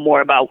we'll know more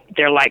about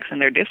their likes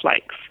and their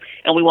dislikes.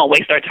 And we won't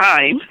waste our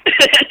time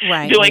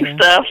doing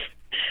stuff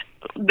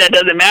that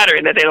doesn't matter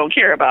and that they don't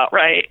care about,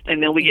 right?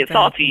 And then we get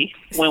salty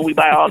when we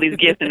buy all these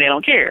gifts and they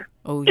don't care.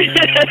 Oh, yeah.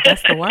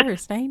 That's the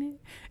worst, ain't it?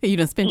 You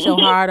done spent your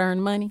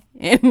hard-earned money.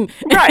 And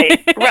right.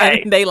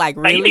 And they like,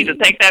 really? You need to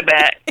take that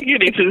back. You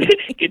need to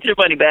get your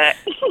money back.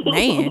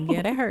 Man,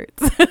 yeah, that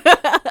hurts.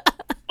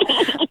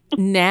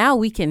 Now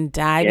we can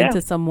dive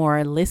into some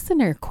more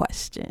listener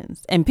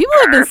questions. And people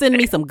have been sending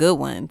me some good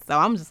ones. So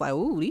I'm just like,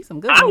 ooh, these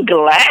some good ones. I'm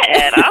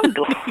glad.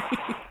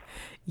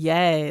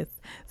 Yes.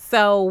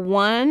 So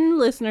one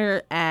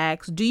listener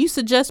asks, do you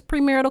suggest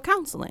premarital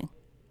counseling?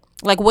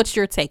 Like, what's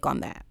your take on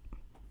that?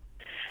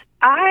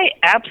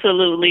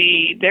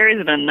 There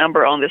isn't a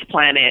number on this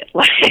planet.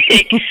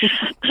 Like,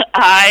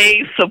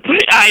 I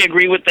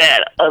agree with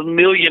that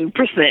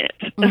 1,000,000%.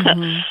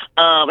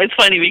 It's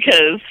funny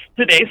because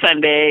today's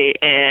Sunday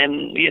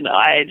and, you know,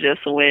 I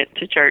just went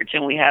to church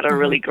and we had a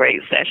really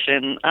great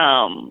session.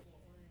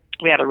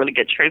 We had a really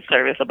good church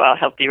service about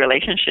healthy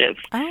relationships.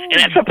 And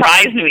that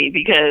surprised me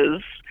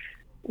because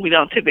we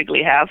don't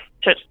typically have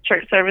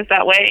church service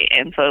that way,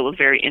 and so it was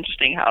very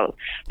interesting how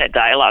that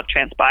dialogue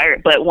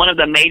transpired. But one of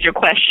the major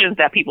questions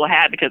that people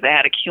had, because they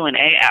had a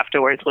Q&A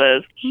afterwards,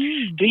 was,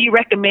 do you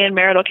recommend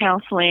marital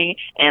counseling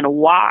and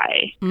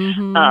why?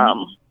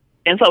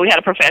 And so we had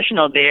a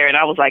professional there, and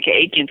I was like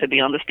aching to be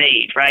on the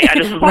stage, right? I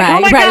just was like,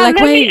 oh my God, like,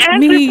 let me answer,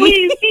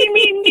 please.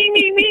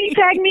 Me,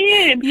 tag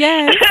me in.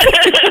 Yes.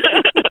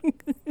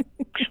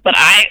 But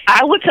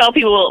I would tell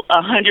people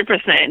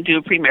 100%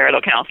 do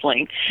premarital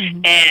counseling.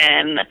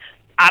 And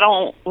I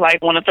don't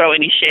want to throw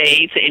any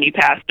shade to any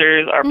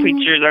pastors or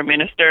preachers or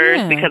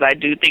ministers because I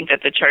do think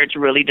that the church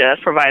really does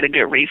provide a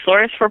good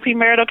resource for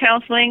premarital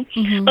counseling.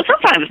 But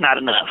sometimes it's not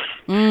enough.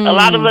 A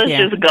lot of us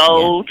just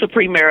go to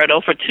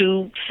premarital for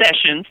 2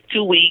 sessions,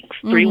 2 weeks,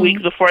 3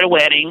 weeks before the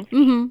wedding.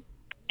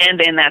 And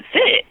then that's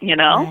it, you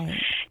know?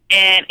 Right.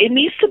 And it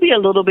needs to be a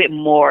little bit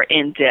more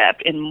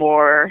in-depth and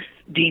more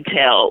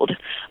detailed.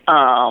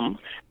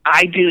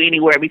 I do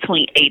anywhere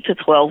between 8 to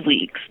 12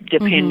 weeks,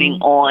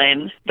 depending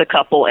on the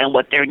couple and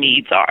what their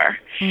needs are.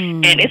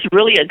 And it's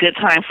really a good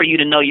time for you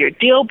to know your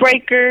deal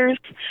breakers,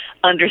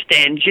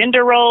 understand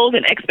gender roles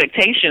and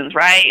expectations,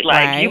 right?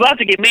 Like, you're about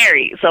to get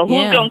married, so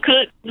who's going to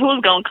cook,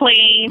 who's going to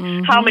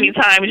clean, how many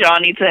times y'all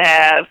need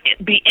to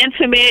be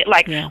intimate.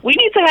 Like, we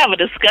need to have a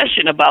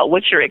discussion about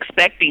what you're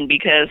expecting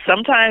because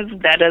sometimes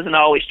that doesn't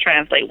always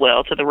translate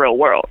well to the real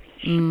world.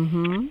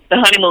 The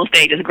honeymoon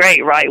stage is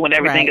great, right? When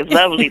everything is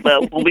lovely,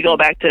 but when we go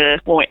back to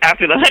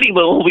after the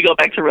honeymoon, when we go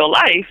back to real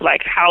life,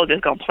 like how is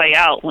this going to play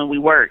out when we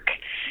work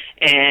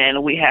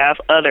and we have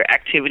other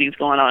activities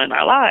going on in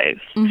our lives?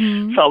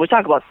 So we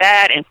talk about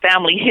that and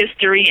family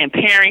history and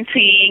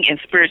parenting and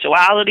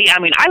spirituality. I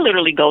mean, I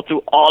literally go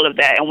through all of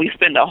that, and we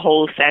spend a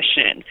whole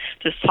session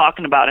just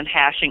talking about and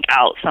hashing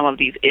out some of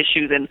these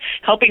issues and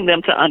helping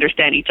them to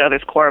understand each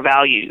other's core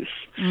values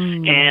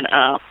and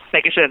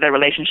making sure that their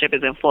relationship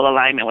is in full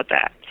alignment with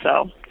that.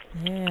 So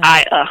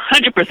I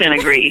 100%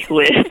 agree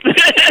with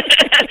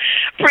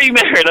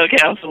premarital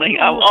counseling.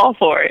 I'm all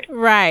for it.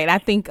 Right. I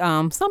think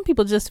some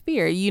people just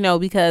fear, you know,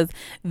 because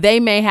they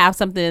may have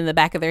something in the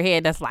back of their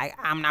head that's like,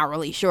 I'm not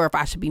really sure if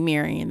I should be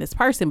marrying this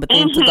person. But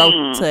then to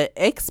go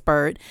to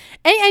expert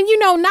and you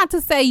know, not to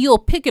say you'll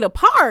pick it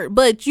apart,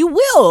 but you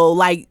will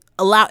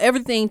allow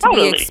everything to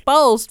be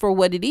exposed for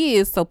what it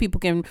is so people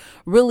can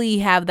really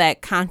have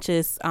that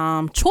conscious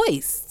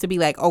choice to be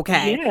like,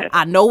 okay,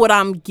 I know what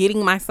I'm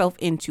getting myself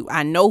into.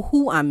 I know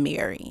who I'm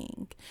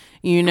marrying,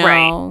 you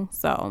know?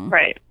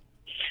 Right.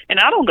 And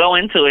I don't go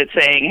into it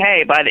saying,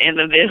 hey, by the end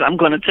of this, I'm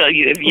going to tell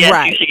you if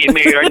yes, you should get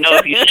married or no,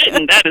 if you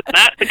shouldn't. That is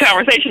not the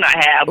conversation I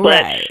have.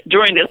 But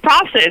during this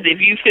process, if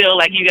you feel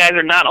like you guys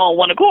are not on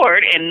one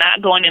accord and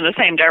not going in the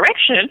same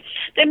direction,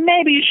 then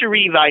maybe you should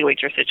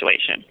reevaluate your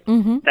situation.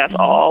 That's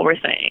all we're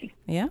saying.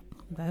 Yeah.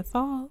 That's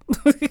all.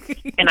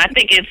 And I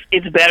think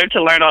it's better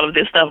to learn all of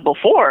this stuff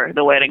before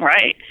the wedding,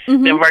 right?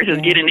 Mm-hmm. Than versus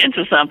getting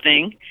into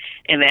something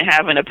and then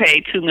having to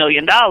pay $2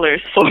 million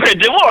for a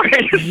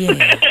divorce.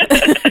 Yeah.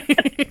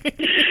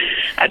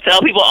 I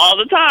tell people all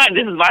the time,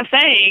 this is my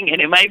saying,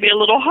 and it might be a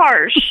little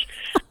harsh,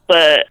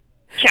 but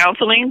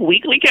counseling,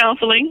 weekly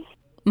counseling,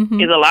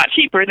 is a lot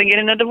cheaper than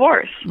getting a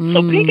divorce.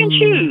 So pick and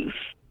choose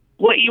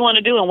what you want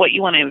to do and what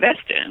you want to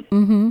invest in.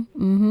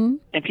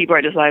 And people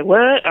are just like,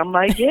 what? I'm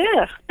like,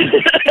 yeah.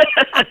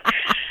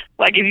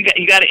 Like, if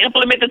you got to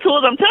implement the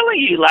tools I'm telling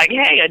you. Like,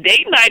 hey, a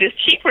date night is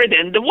cheaper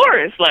than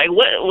divorce. Like,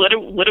 what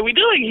are we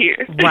doing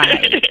here?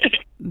 Right.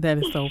 That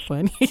is so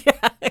funny.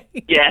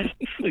 Yes.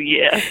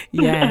 Yeah.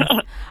 Yes.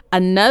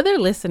 Another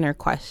listener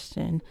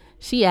question.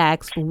 She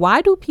asked,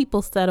 why do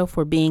people settle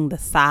for being the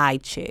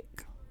side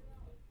chick?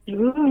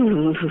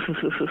 Ooh.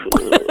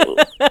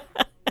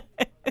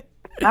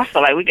 I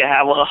feel like we could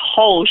have a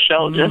whole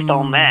show just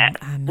on that.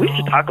 We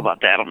should talk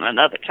about that on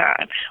another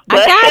time. But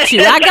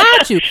I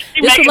got you.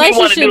 This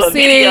relationship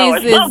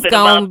series is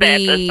going to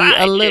be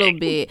a little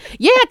bit.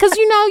 Yeah, because,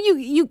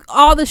 you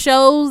all the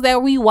shows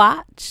that we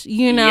watch,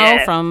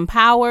 from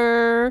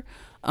Power,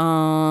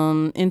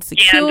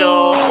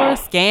 Insecure,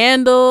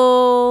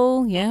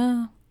 Scandal.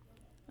 Yeah.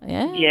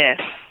 Yes.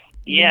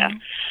 Yeah.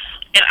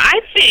 And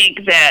I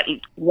think that,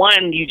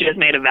 one, you just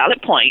made a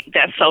valid point,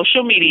 that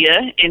social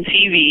media and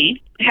TV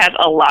has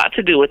a lot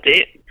to do with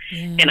it.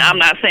 Yeah. And I'm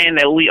not saying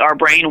that we are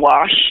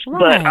brainwashed,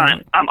 but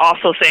I'm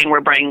also saying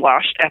we're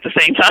brainwashed at the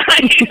same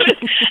time.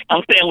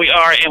 I'm saying we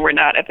are and we're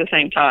not at the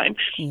same time.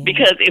 Yeah.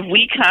 Because if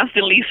we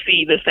constantly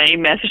see the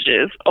same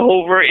messages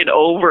over and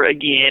over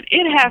again,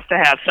 it has to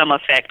have some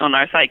effect on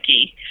our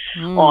psyche,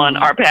 on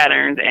our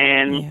patterns,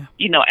 and,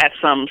 at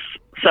some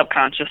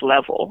subconscious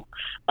level.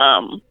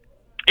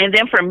 And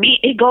then for me,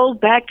 it goes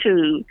back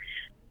to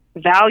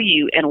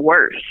value and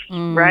worth,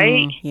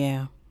 right?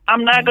 Yeah.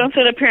 I'm not going to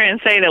sit up here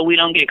and say that we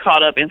don't get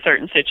caught up in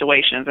certain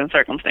situations and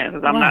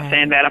circumstances. I'm not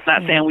saying that. I'm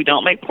not saying we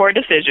don't make poor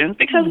decisions,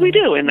 because we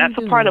do, and that's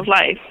a part of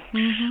life.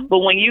 But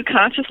when you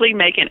consciously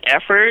make an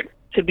effort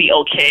to be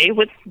okay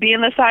with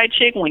being the side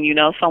chick, when you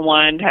know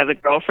someone has a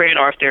girlfriend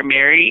or if they're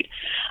married,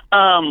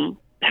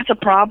 that's a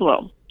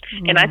problem.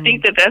 And I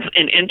think that that's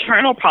an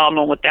internal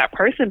problem with that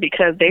person,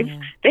 because they've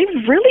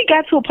really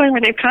got to a point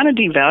where they've kind of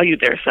devalued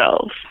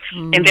themselves,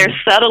 and they're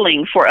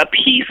settling for a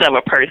piece of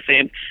a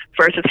person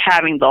versus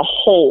having the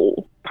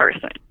whole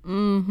person.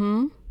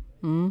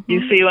 You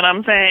see what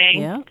I'm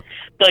saying? Yeah.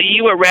 So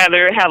you would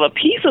rather have a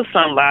piece of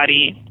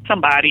somebody,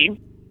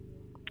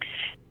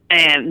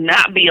 and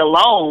not be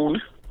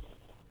alone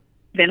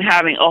than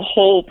having a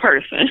whole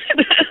person.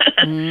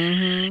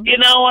 You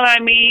know what I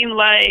mean?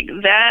 Like,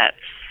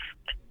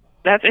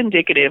 that's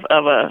indicative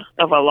of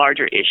a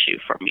larger issue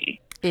for me.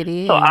 It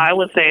is. So I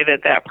would say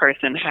that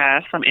person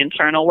has some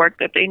internal work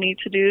that they need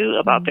to do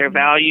about their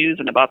values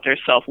and about their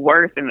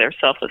self-worth and their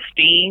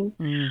self-esteem.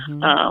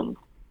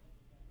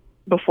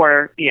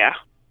 Before,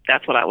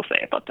 that's what I would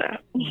say about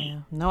that. Yeah.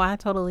 No, I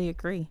totally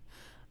agree.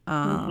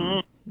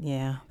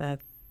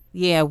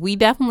 Yeah, we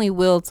definitely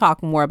will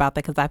talk more about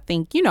that, because I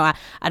think, I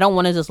don't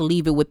want to just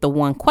leave it with the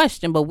one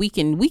question, but we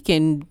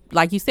can,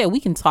 like you said,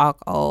 we can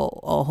talk a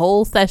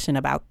whole session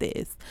about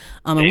this.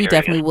 And we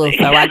definitely will.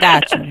 So I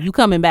got you. You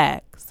coming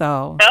back.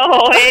 So.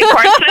 Oh, hey,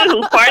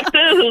 part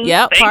two.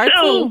 Yep, part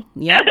two.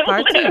 Yep,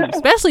 part two.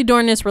 Especially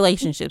during this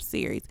relationship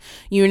series,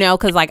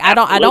 because like I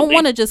don't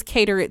want to just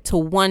cater it to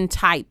one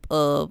type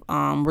of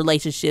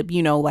relationship.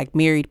 Like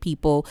married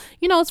people.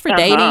 It's for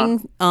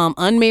dating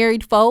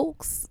unmarried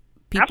folks.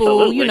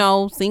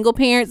 People, single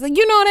parents,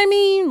 you know what I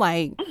mean?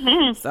 Like,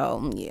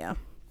 so, yeah.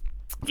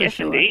 Yes,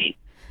 sure. Indeed.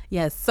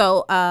 Yes.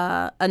 So,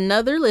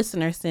 another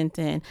listener sent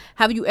in,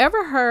 have you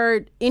ever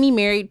heard any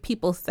married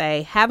people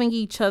say having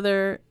each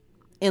other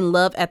in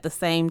love at the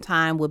same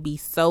time would be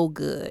so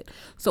good?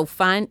 So,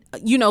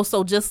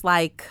 so just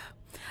like,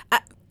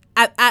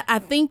 I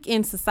think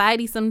in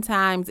society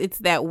sometimes it's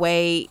that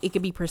way. It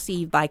could be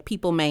perceived like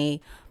people may,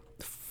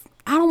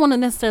 I don't want to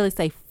necessarily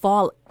say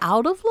fall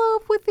out of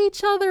love with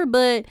each other,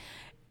 but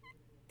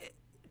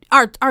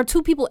are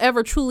two people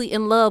ever truly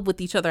in love with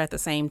each other at the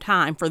same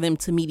time for them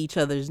to meet each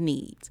other's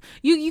needs?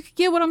 You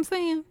get what I'm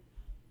saying?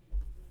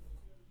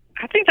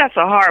 I think that's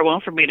a hard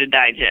one for me to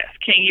digest.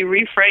 Can you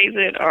rephrase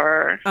it?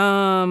 Or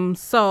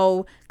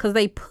so because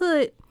they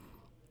put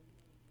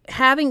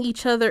having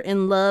each other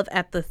in love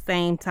at the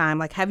same time.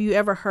 Like, have you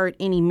ever heard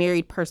any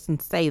married person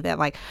say that?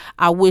 Like,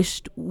 I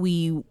wished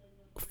we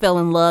fell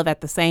in love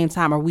at the same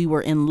time, or we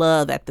were in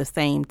love at the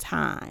same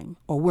time,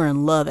 or we're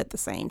in love at the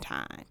same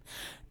time.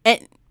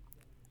 And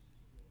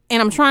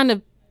I'm trying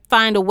to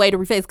find a way to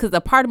rephrase, because a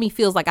part of me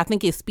feels like I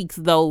think it speaks,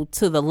 though,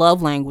 to the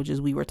love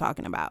languages we were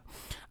talking about.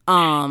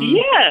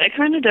 Yeah, it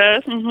kind of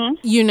does.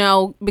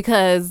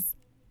 Because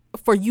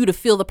for you to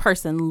feel the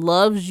person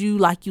loves you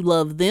like you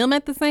love them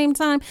at the same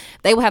time,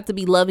 they will have to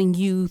be loving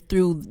you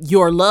through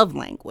your love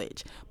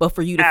language. But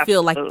for you to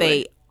feel like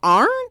they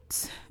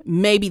aren't,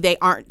 maybe they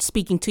aren't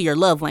speaking to your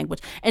love language.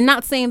 And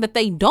not saying that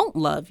they don't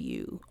love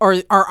you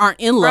or aren't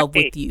in love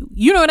with you.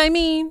 You know what I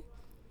mean?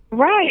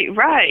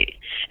 Right.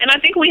 And I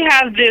think we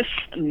have this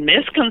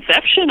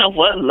misconception of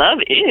what love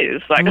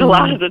is. Like, a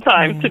lot of the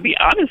time, to be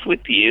honest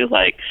with you,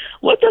 like,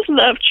 what does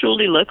love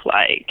truly look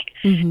like?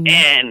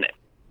 And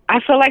I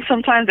feel like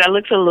sometimes that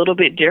looks a little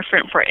bit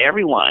different for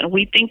everyone.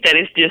 We think that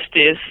it's just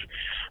this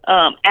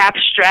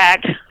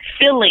abstract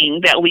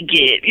feeling that we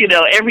get, you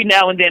know, every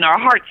now and then our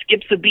heart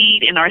skips a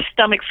beat and our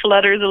stomach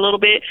flutters a little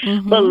bit.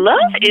 But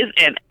love is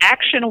an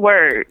action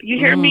word. You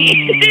hear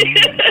me?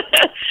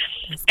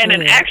 And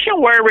an action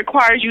word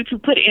requires you to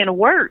put in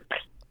work.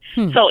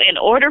 So in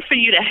order for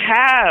you to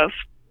have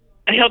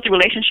a healthy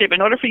relationship, in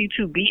order for you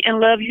to be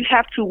in love, you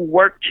have to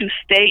work to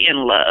stay in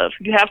love.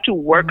 You have to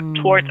work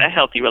towards a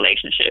healthy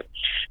relationship.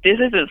 This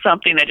isn't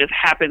something that just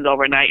happens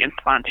overnight and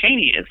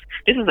spontaneous.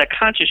 This is a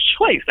conscious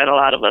choice that a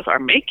lot of us are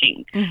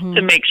making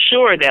to make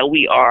sure that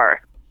we are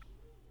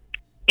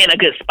in a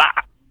good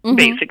spot.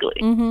 Basically.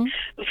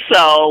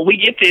 So we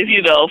get this,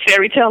 you know,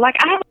 fairy tale, like,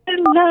 I was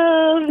in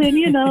love and,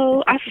 you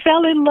know, I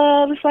fell in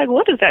love. It's like,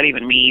 what does that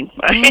even mean?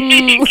 What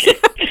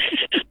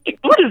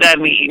does that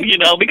mean? You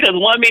know, because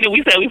one minute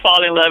we say we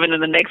fall in love and then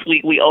the next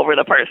week we over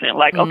the person.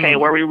 Like, okay,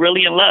 were we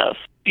really in love?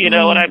 You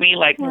know what I mean?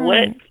 Like,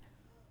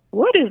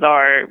 what is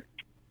our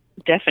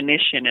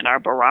definition and our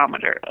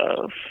barometer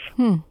of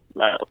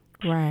love?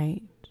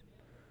 Right.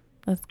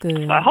 That's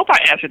good. So I hope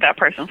I answered that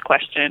person's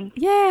question.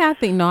 Yeah,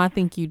 I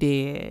think you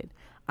did.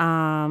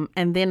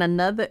 And then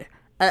another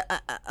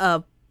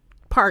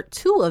part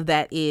 2 of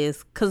that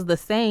is, because the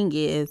saying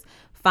is,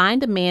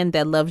 find a man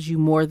that loves you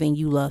more than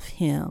you love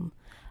him.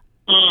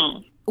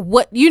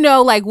 What, you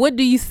know, like, what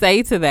do you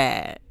say to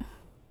that?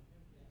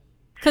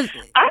 Because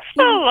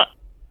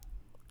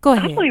go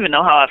ahead. I don't even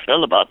know how I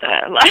feel about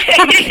that.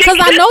 Because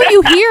I know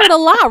you hear it a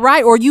lot,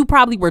 right? Or you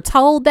probably were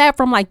told that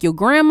from, like, your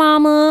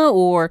grandmama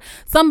or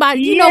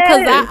somebody, you know,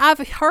 because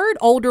I've heard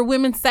older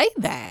women say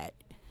that.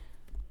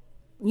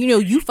 You know,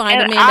 you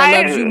find a man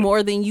that loves you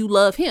more than you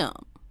love him.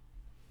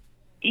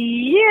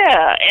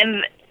 Yeah,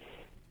 and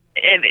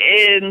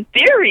in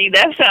theory,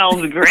 that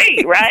sounds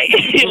great, right?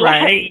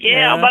 Right.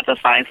 I'm about to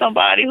find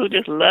somebody who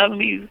just loves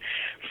me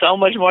so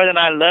much more than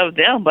I love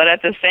them. But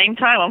at the same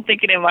time, I'm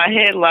thinking in my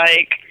head,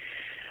 like,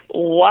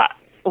 why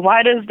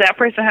does that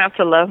person have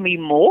to love me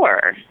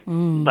more?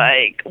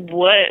 Like,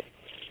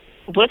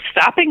 what's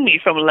stopping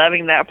me from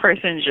loving that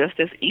person just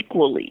as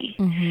equally?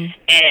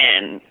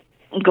 And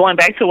going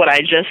back to what I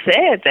just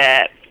said,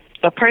 that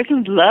a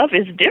person's love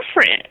is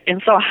different.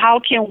 And so how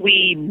can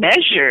we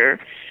measure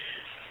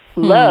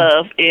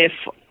love if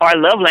our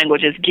love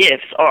language is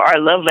gifts or our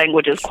love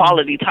language is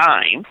quality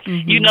time?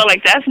 You know,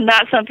 like, that's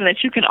not something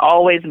that you can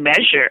always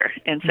measure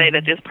and say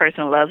that this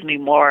person loves me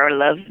more or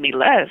loves me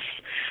less.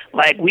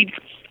 Like, we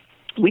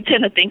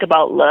tend to think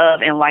about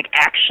love in, like,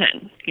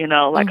 action, you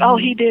know, like, oh,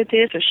 he did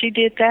this or she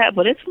did that,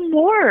 but it's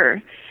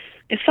more.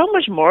 It's so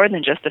much more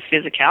than just the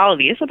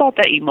physicality. It's about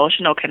that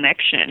emotional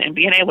connection and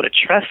being able to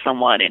trust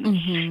someone and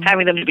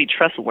having them to be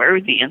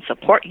trustworthy and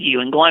support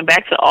you, and going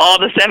back to all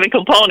the 7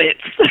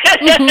 components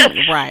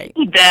right.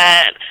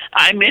 that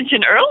I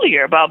mentioned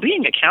earlier about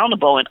being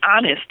accountable and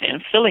honest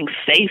and feeling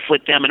safe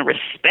with them and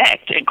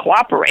respect and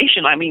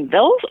cooperation. I mean,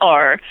 that's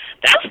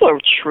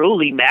what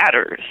truly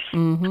matters.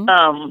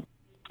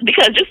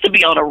 Because just to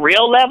be on a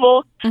real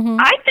level,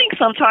 I think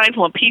sometimes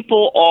when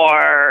people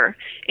are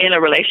in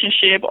a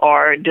relationship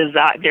or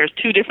there's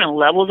 2 different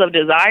levels of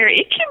desire,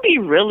 it can be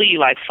really,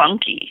 like,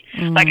 funky.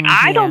 Like,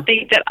 I don't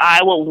think that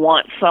I would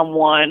want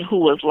someone who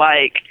was,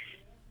 like,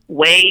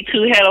 way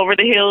too head over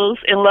the heels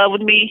in love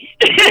with me.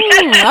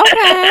 Okay.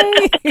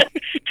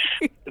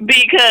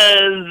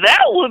 Because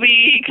that would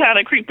be kind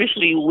of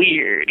creepishly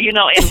weird, you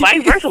know, and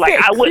vice versa. Like,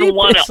 I wouldn't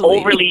want to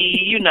overly,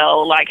 you know,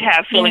 like,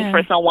 have feelings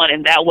for someone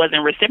and that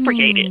wasn't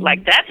reciprocated.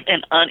 Like, that's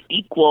an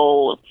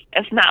unequal,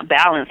 that's not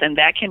balanced, and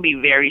that can be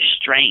very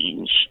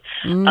strange.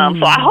 So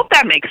I hope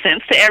that makes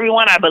sense to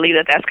everyone. I believe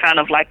that that's kind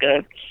of like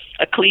a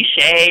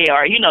cliche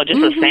or, you know, just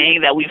a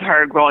saying that we've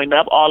heard growing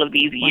up all of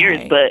these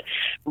years, but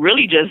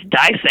really just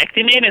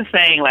dissecting it and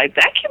saying, like,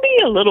 that can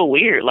be a little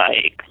weird,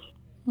 like,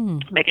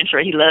 making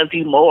sure he loves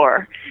you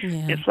more.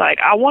 It's like,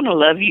 I want to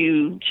love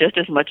you just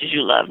as much as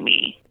you love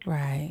me.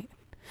 Right.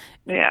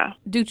 Yeah.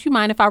 Dooch, you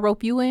mind if I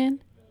rope you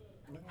in?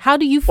 How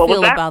do you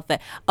feel about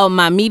that? Oh,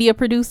 my media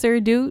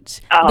producer,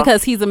 Dooch,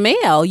 because he's a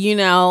male, you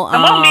know.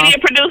 Come on, media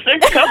producer.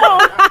 Come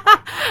on.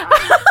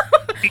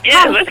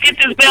 Yeah, let's get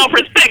this male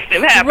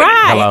perspective happening.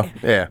 Right. Hello.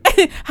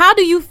 Yeah. How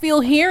do you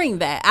feel hearing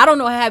that? I don't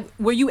know.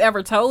 Were you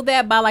ever told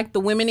that by, like, the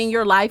women in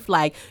your life?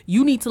 Like,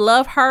 you need to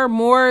love her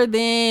more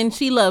than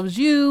she loves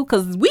you?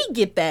 Because we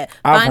get that.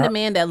 Find a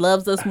man that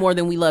loves us more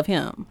than we love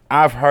him.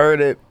 I've heard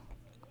it.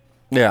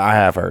 Yeah, I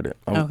have heard it.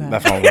 Okay.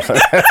 That's all I'm going to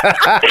say.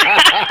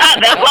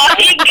 That's all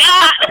he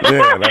got.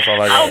 Yeah, that's all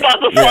I got. I'm about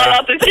to fall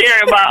out the chair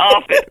in my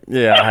office.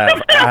 Yeah,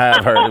 I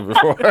have heard it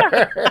before.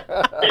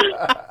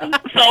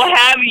 So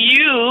have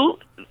you,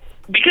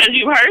 because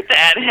you heard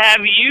that,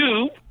 have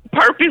you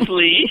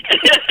purposely,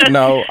 went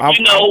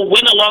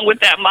along with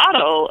that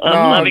motto of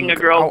loving a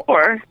girl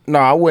more? No,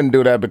 I wouldn't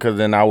do that, because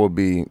then that would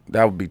be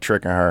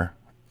tricking her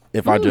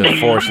if I just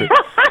force it.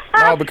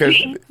 No, because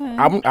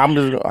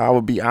I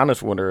would be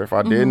honest with her. If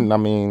I didn't, I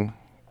mean,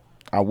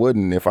 I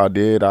wouldn't. If I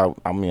did, I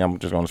mean, I'm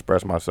just gonna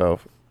express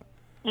myself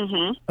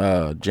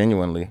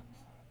genuinely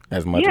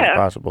as much as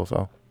possible.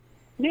 So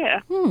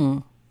yeah,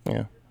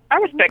 yeah, I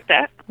respect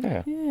that.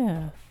 Yeah.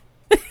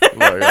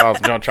 Look, y'all was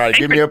gonna try to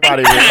get me up out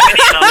of here.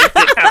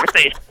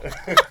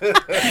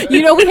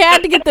 You know, we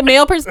had to get the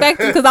male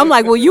perspective because I'm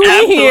like, well, you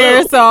in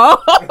here,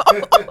 so.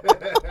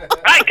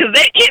 Right, because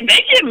they get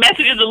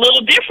messages a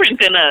little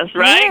different than us,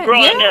 right?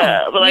 Growing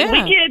up, like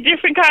we get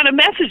different kind of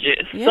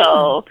messages. Yeah.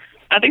 So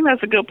I think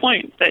that's a good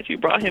point that you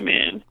brought him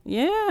in.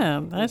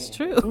 Yeah, that's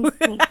true.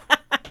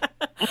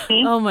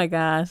 Oh my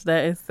gosh,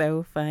 that is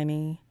so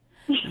funny.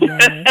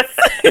 Yes.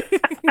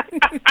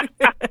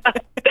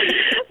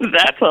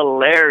 That's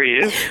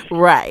hilarious.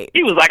 Right.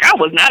 He was like, I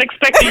was not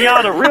expecting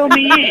y'all to reel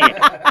me in.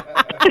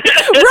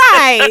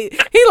 Right.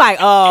 He like,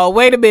 oh,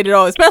 wait a minute,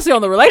 especially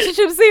on the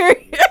relationship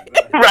series.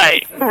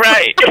 Right.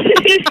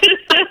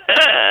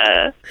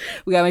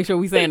 We gotta make sure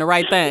we saying the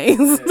right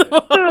things.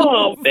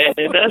 Oh man,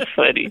 that's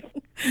funny.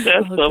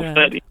 That's so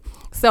funny.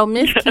 So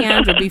Miss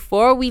Keandra,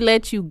 before we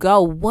let you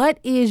go, what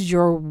is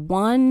your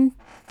one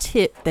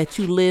tip that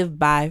you live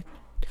by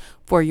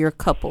for your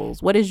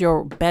couples? What is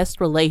your best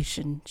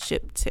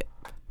relationship tip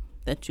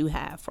that you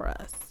have for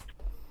us?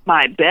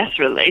 My best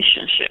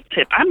relationship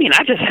tip. I mean,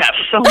 I just have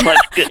so much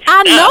good stuff.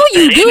 I know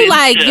you do.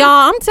 Like,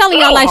 y'all, I'm telling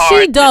y'all, like,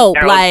 she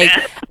dope. Like,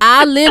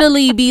 I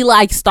literally be,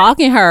 like,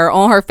 stalking her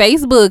on her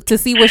Facebook to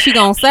see what she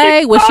gonna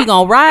say, what she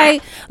gonna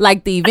write,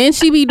 like, the event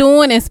she be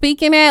doing and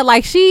speaking at.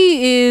 Like,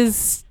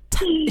 she's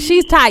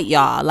tight,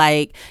 y'all.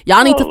 Like,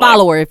 y'all need to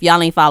follow her if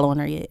y'all ain't following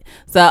her yet.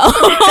 So...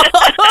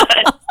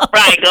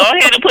 Right, go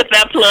ahead and put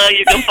that plug.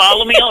 You can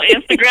follow me on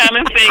Instagram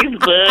and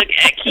Facebook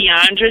at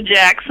Keandra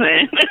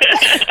Jackson.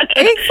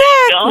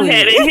 Exactly. Go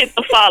ahead and hit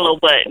the follow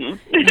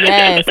button.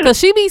 Yes, because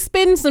she be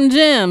spitting some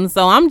gems,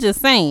 so I'm just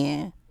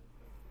saying.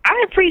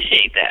 I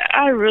appreciate that.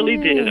 I really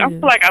do. I feel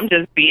like I'm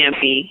just being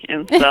me,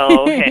 and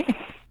so hey,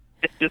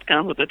 it just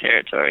comes with the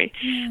territory.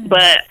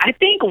 But I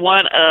think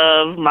one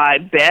of my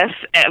best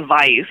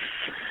advice,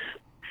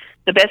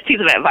 the best piece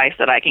of advice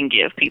that I can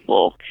give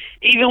people,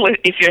 even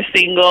if you're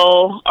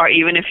single or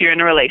even if you're in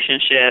a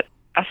relationship,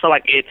 I feel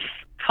like it's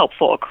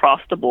helpful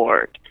across the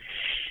board,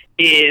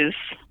 is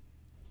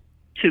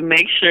to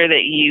make sure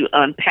that you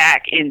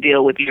unpack and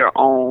deal with your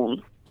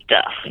own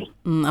stuff.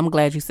 I'm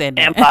glad you said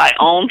that. And by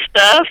own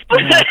stuff,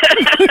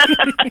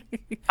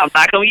 I'm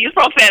not going to use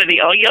profanity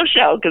on your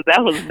show because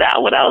that was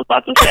not what I was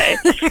about to say.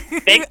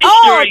 Thank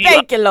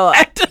you, Lord.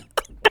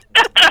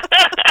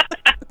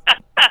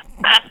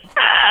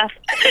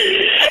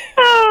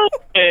 Oh,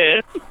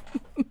 man.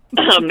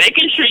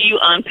 Making sure you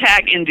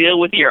unpack and deal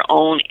with your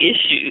own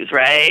issues,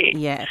 right?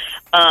 Yes.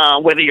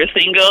 Whether you're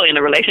single, in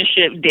a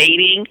relationship,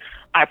 dating,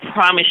 I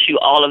promise you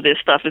all of this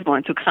stuff is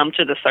going to come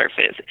to the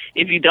surface.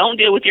 If you don't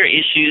deal with your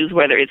issues,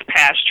 whether it's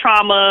past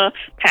trauma,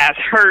 past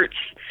hurts,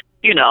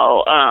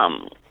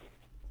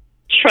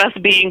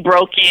 trust being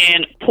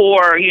broken,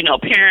 poor,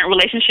 parent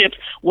relationships,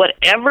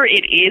 whatever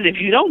it is, if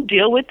you don't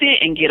deal with it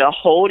and get a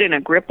hold and a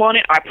grip on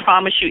it, I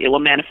promise you it will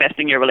manifest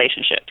in your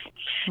relationships.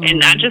 Mm-hmm. And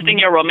not just in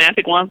your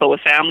romantic ones, but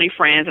with family,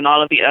 friends, and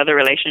all of the other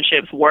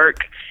relationships,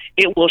 work,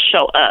 it will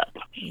show up.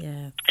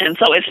 Yeah. And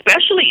so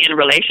especially in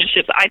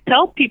relationships, I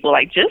tell people,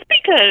 like, just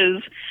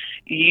because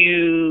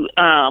you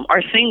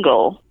are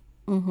single,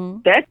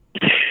 that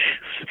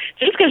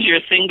just because you're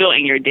single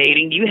and you're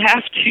dating, you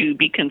have to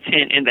be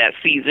content in that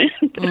season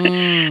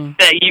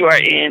that you are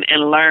in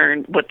and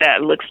learn what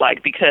that looks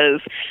like.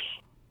 Because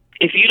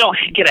if you don't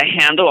get a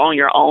handle on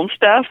your own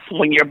stuff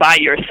when you're by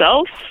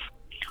yourself,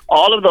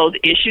 all of those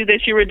issues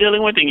that you were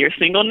dealing with in your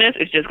singleness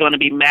is just going to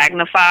be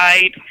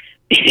magnified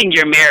in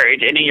your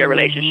marriage and in your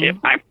relationship.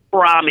 I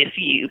promise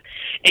you.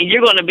 And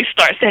you're going to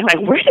start saying, like,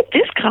 where did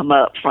this come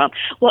up from?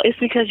 Well, it's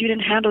because you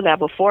didn't handle that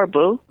before,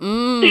 boo.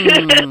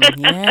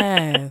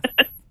 Yes.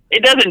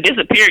 It doesn't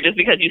disappear just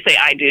because you say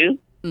I do.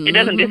 It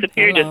doesn't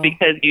disappear just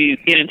because you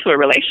get into a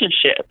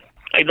relationship.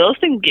 Like, those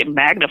things get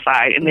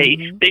magnified and they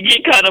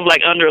get kind of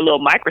like under a little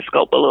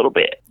microscope a little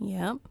bit.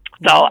 Yep.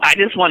 So I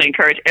just want to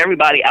encourage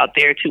everybody out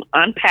there to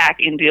unpack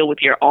and deal with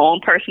your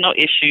own personal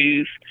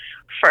issues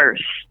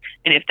first.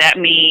 And if that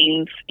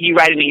means you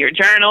writing in your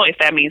journal, if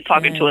that means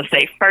talking to a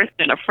safe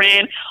person, a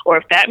friend, or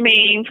if that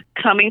means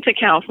coming to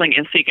counseling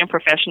and seeking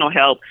professional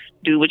help,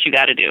 do what you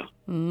got to do.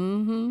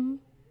 Mm-hmm.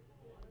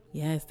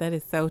 Yes, that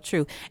is so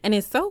true. And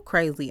it's so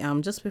crazy.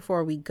 Just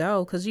before we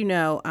go, because,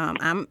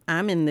 I'm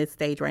in this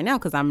stage right now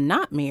because I'm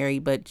not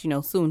married, but,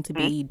 soon to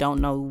be,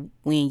 don't know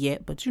when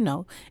yet, but,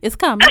 it's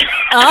coming.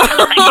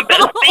 You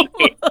better think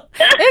it.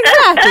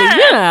 Exactly,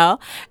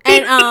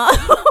 and,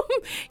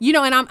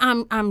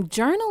 and I'm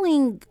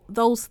journaling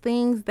those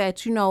things that,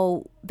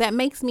 that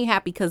makes me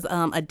happy because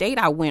a date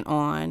I went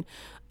on,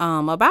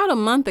 about a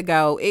month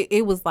ago,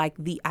 it was like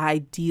the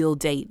ideal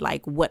date,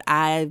 like what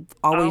I've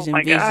always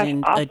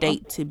envisioned a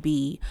date to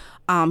be.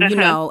 You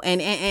know,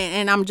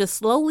 and I'm just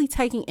slowly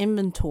taking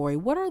inventory.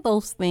 What are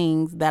those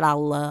things that I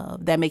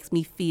love that makes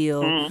me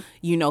feel,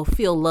 you know,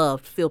 feel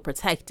loved, feel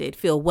protected,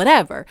 feel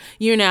whatever,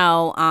 you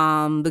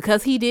know,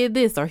 because he did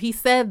this or he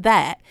said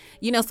that,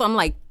 you know, so I'm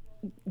like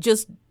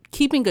just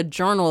keeping a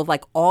journal of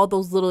like all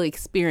those little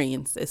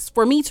experiences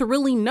for me to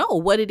really know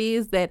what it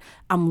is that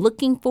I'm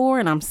looking for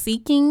and I'm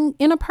seeking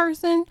in a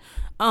person.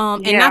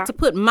 And not to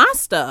put my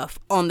stuff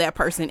on that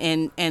person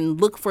and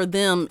look for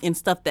them in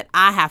stuff that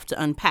I have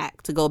to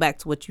unpack, to go back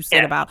to what you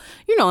said about,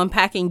 you know,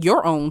 unpacking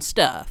your own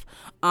stuff.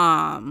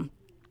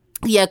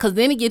 Because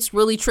then it gets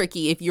really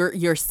tricky if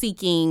you're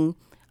seeking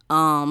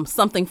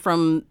something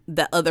from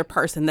the other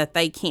person that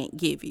they can't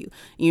give you,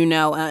 you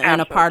know,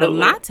 and a part of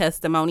my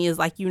testimony is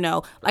like, you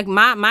know, like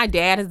my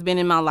dad has been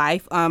in my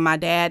life. My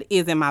dad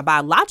isn't my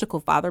biological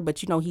father,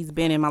 but, you know, he's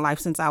been in my life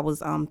since I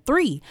was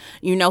 3,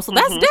 you know, so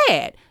that's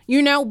dad, you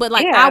know, but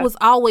like I was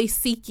always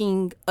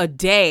seeking a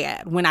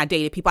dad when I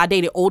dated people. I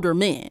dated older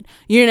men,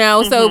 you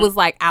know, so it was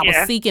like I was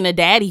seeking a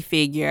daddy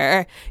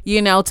figure,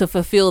 you know, to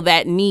fulfill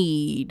that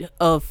need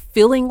of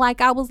feeling like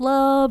I was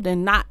loved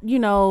and not, you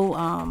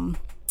know,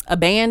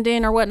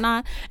 abandoned or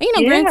whatnot. And,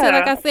 you know, granted,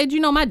 like I said,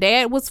 you know, my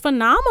dad was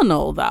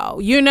phenomenal though,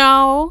 you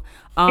know,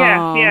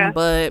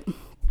 but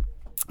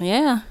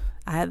I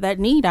had that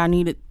need I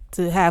needed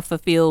to have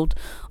fulfilled,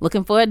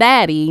 looking for a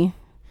daddy.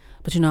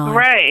 But, you know,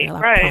 right,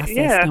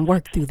 and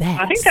work through that.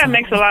 I think that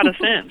makes a lot of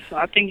sense.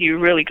 I think you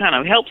really kind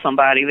of help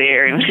somebody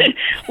there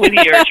with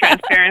your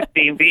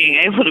transparency and being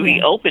able to be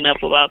open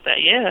up about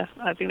that. Yeah,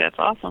 I think that's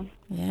awesome.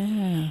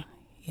 Yeah,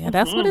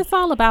 that's what it's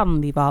all about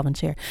in the Evolving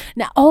Chair.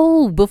 Now,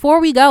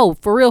 before we go,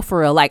 for real,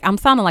 like I'm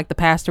sounding like the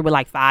pastor with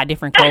like 5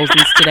 different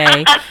closings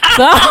today.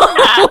 So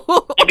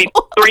maybe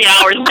 3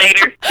 hours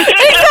later.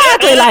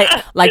 Exactly.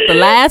 Like the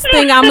last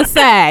thing I'm gonna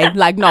say,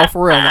 like, no,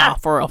 for real.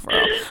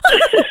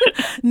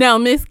 Now,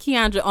 Miss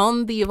Keandra,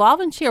 on the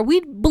Evolving Chair,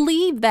 we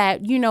believe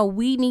that, you know,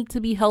 we need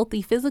to be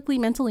healthy physically,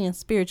 mentally, and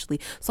spiritually.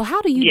 So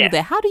how do you do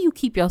that? How do you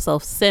keep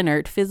yourself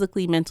centered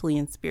physically, mentally,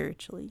 and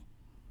spiritually?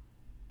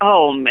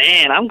 Oh,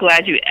 man, I'm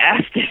glad you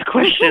asked this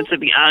question, to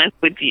be honest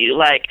with you.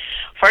 Like,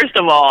 first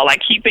of all,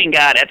 like keeping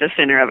God at the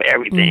center of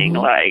everything,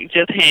 like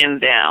just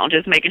hands down,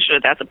 just making sure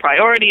that's a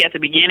priority at the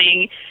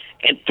beginning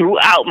and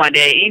throughout my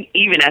day,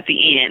 even at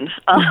the end.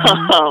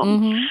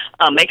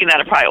 Making that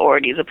a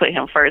priority to put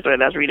him first, whether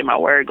that's reading my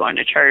word, going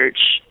to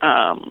church,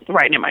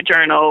 writing in my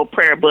journal,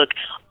 prayer book,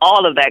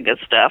 all of that good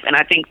stuff. And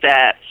I think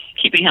that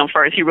keeping him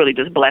first, he really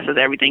just blesses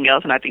everything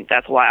else. And I think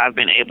that's why I've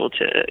been able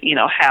to, you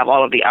know, have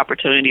all of the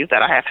opportunities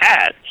that I have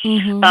had.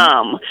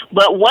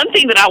 But one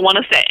thing that I want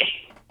to say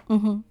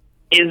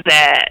is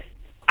that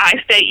I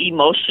stay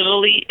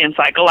emotionally and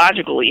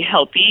psychologically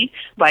healthy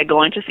by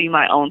going to see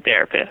my own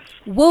therapist.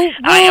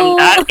 I am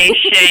not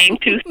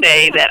ashamed to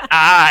say that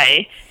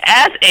I,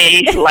 as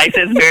a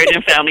licensed marriage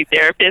and family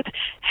therapist,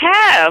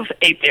 have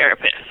a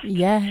therapist.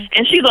 Yeah.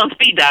 And she's on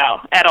speed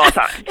dial at all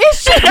times.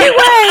 It's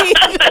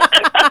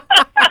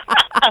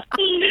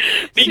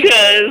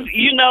Because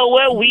you know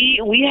what, we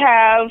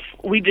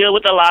deal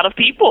with a lot of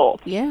people.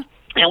 Yeah.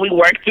 And we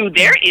work through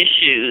their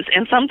issues.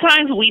 And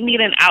sometimes we need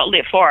an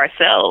outlet for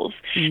ourselves.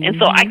 And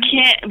so I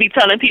can't be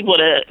telling people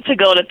to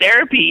go to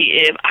therapy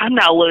if I'm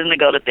not willing to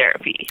go to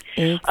therapy.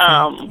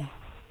 Exactly.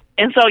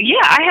 And so,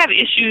 I have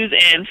issues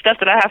and stuff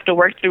that I have to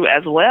work through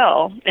as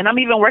well. And I'm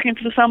even working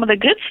through some of the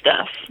good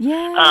stuff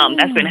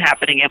that's been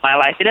happening in my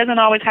life. It doesn't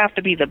always have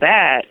to be the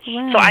bad.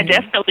 Right. So I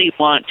definitely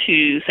want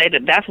to say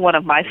that that's one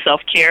of my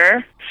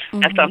self-care.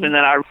 That's something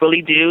that I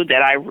really do,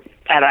 that I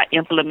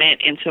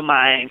implement into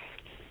my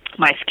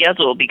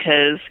schedule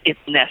because it's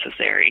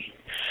necessary.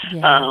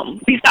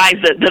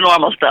 Besides the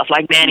normal stuff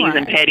like manis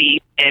and petties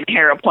and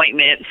hair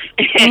appointments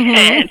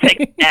and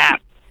taking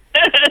naps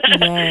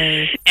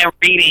and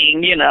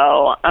reading, you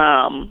know,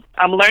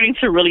 I'm learning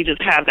to really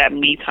just have that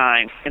me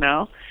time, you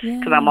know,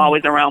 because I'm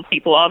always around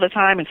people all the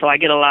time. And so I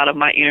get a lot of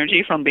my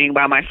energy from being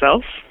by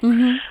myself.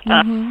 And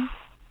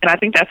I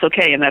think that's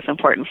okay. And that's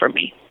important for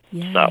me.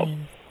 So,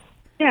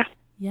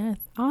 Yes.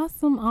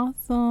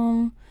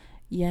 Awesome.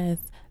 Yes.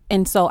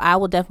 And so I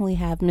will definitely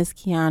have Miss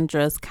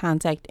Keandra's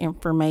contact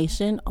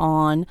information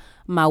on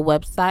my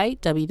website,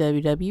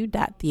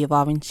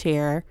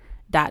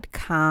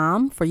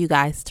 www.theevolvingchair.com, for you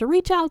guys to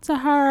reach out to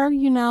her.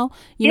 You know,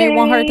 you may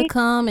want her to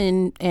come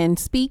and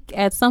speak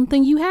at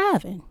something you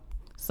haven't.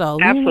 So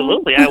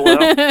absolutely, I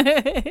will.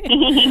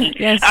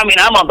 Yes. I mean,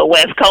 I'm on the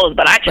West Coast,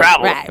 but I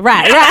travel.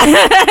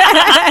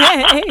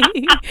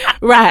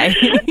 Right.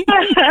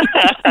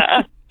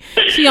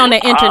 She on the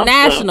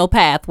international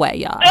pathway,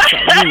 y'all. So,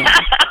 you know.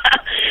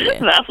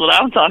 That's what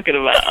I'm talking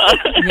about.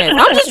 Yes,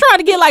 I'm just trying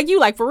to get like you,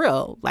 like for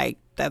real. Like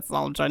that's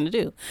all I'm trying to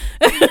do.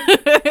 When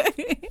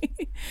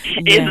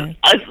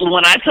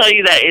I tell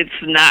you that it's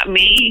not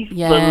me,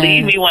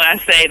 believe me when I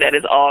say that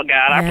it's all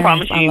God. I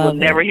promise you will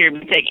never hear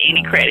me take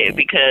any credit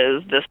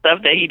because the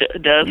stuff that he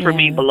does for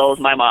me blows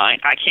my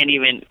mind. I can't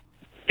even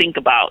think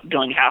about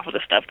doing half of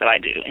the stuff that I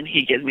do, and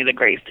he gives me the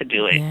grace to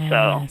do it. Yes,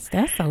 so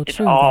that's so it's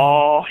true.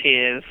 all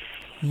his.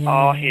 Yes.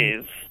 All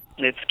his.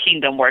 It's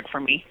kingdom work for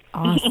me.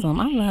 Awesome.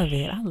 I love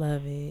it. I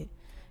love it.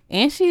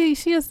 And she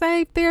a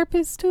save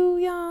therapist too,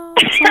 y'all.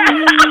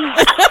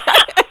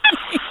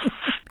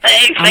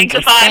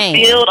 Sanctified,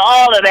 filled,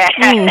 all of that.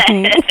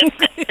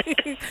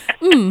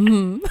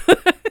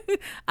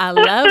 I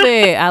love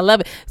it. I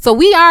love it. So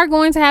we are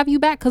going to have you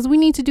back because we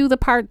need to do the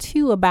part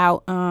 2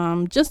 about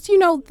just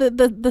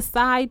the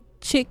side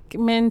chick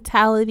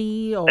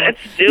mentality, or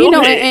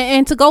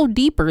and to go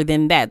deeper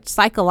than that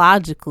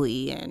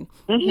psychologically and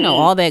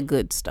all that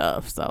good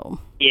stuff. So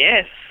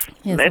yes,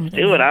 let's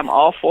do it. I'm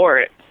all for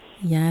it.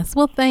 Yes.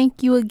 Well,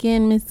 thank you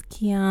again, Miss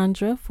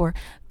Keandra, for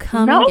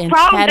coming. No and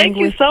problem. Thank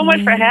you so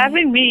much for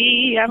having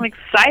me. I'm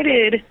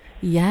excited.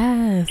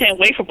 Yes. Can't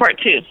wait for part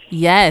 2.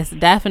 Yes,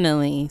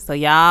 definitely. So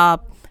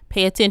y'all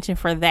pay attention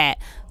for that.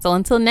 So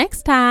until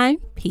next time,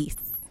 peace.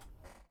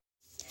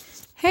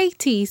 Hey,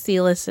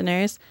 TEC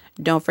listeners.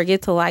 Don't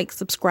forget to like,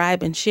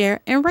 subscribe, and share,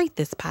 and rate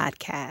this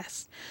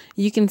podcast.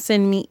 You can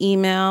send me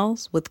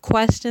emails with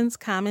questions,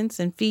 comments,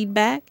 and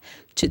feedback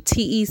to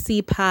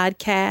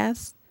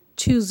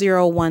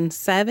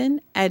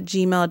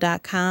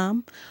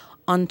tecpodcast2017@gmail.com,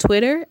 on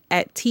Twitter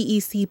at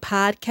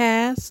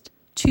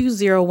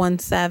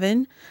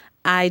tecpodcast2017,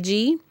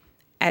 IG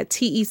at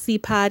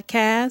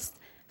tecpodcast,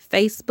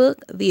 Facebook,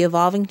 The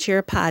Evolving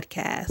Chair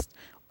Podcast,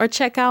 or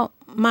check out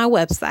my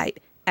website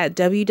at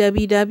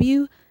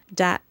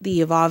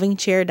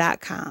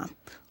www.theevolvingchair.com.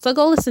 So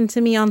go listen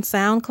to me on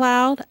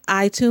SoundCloud,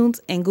 iTunes,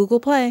 and Google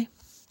Play.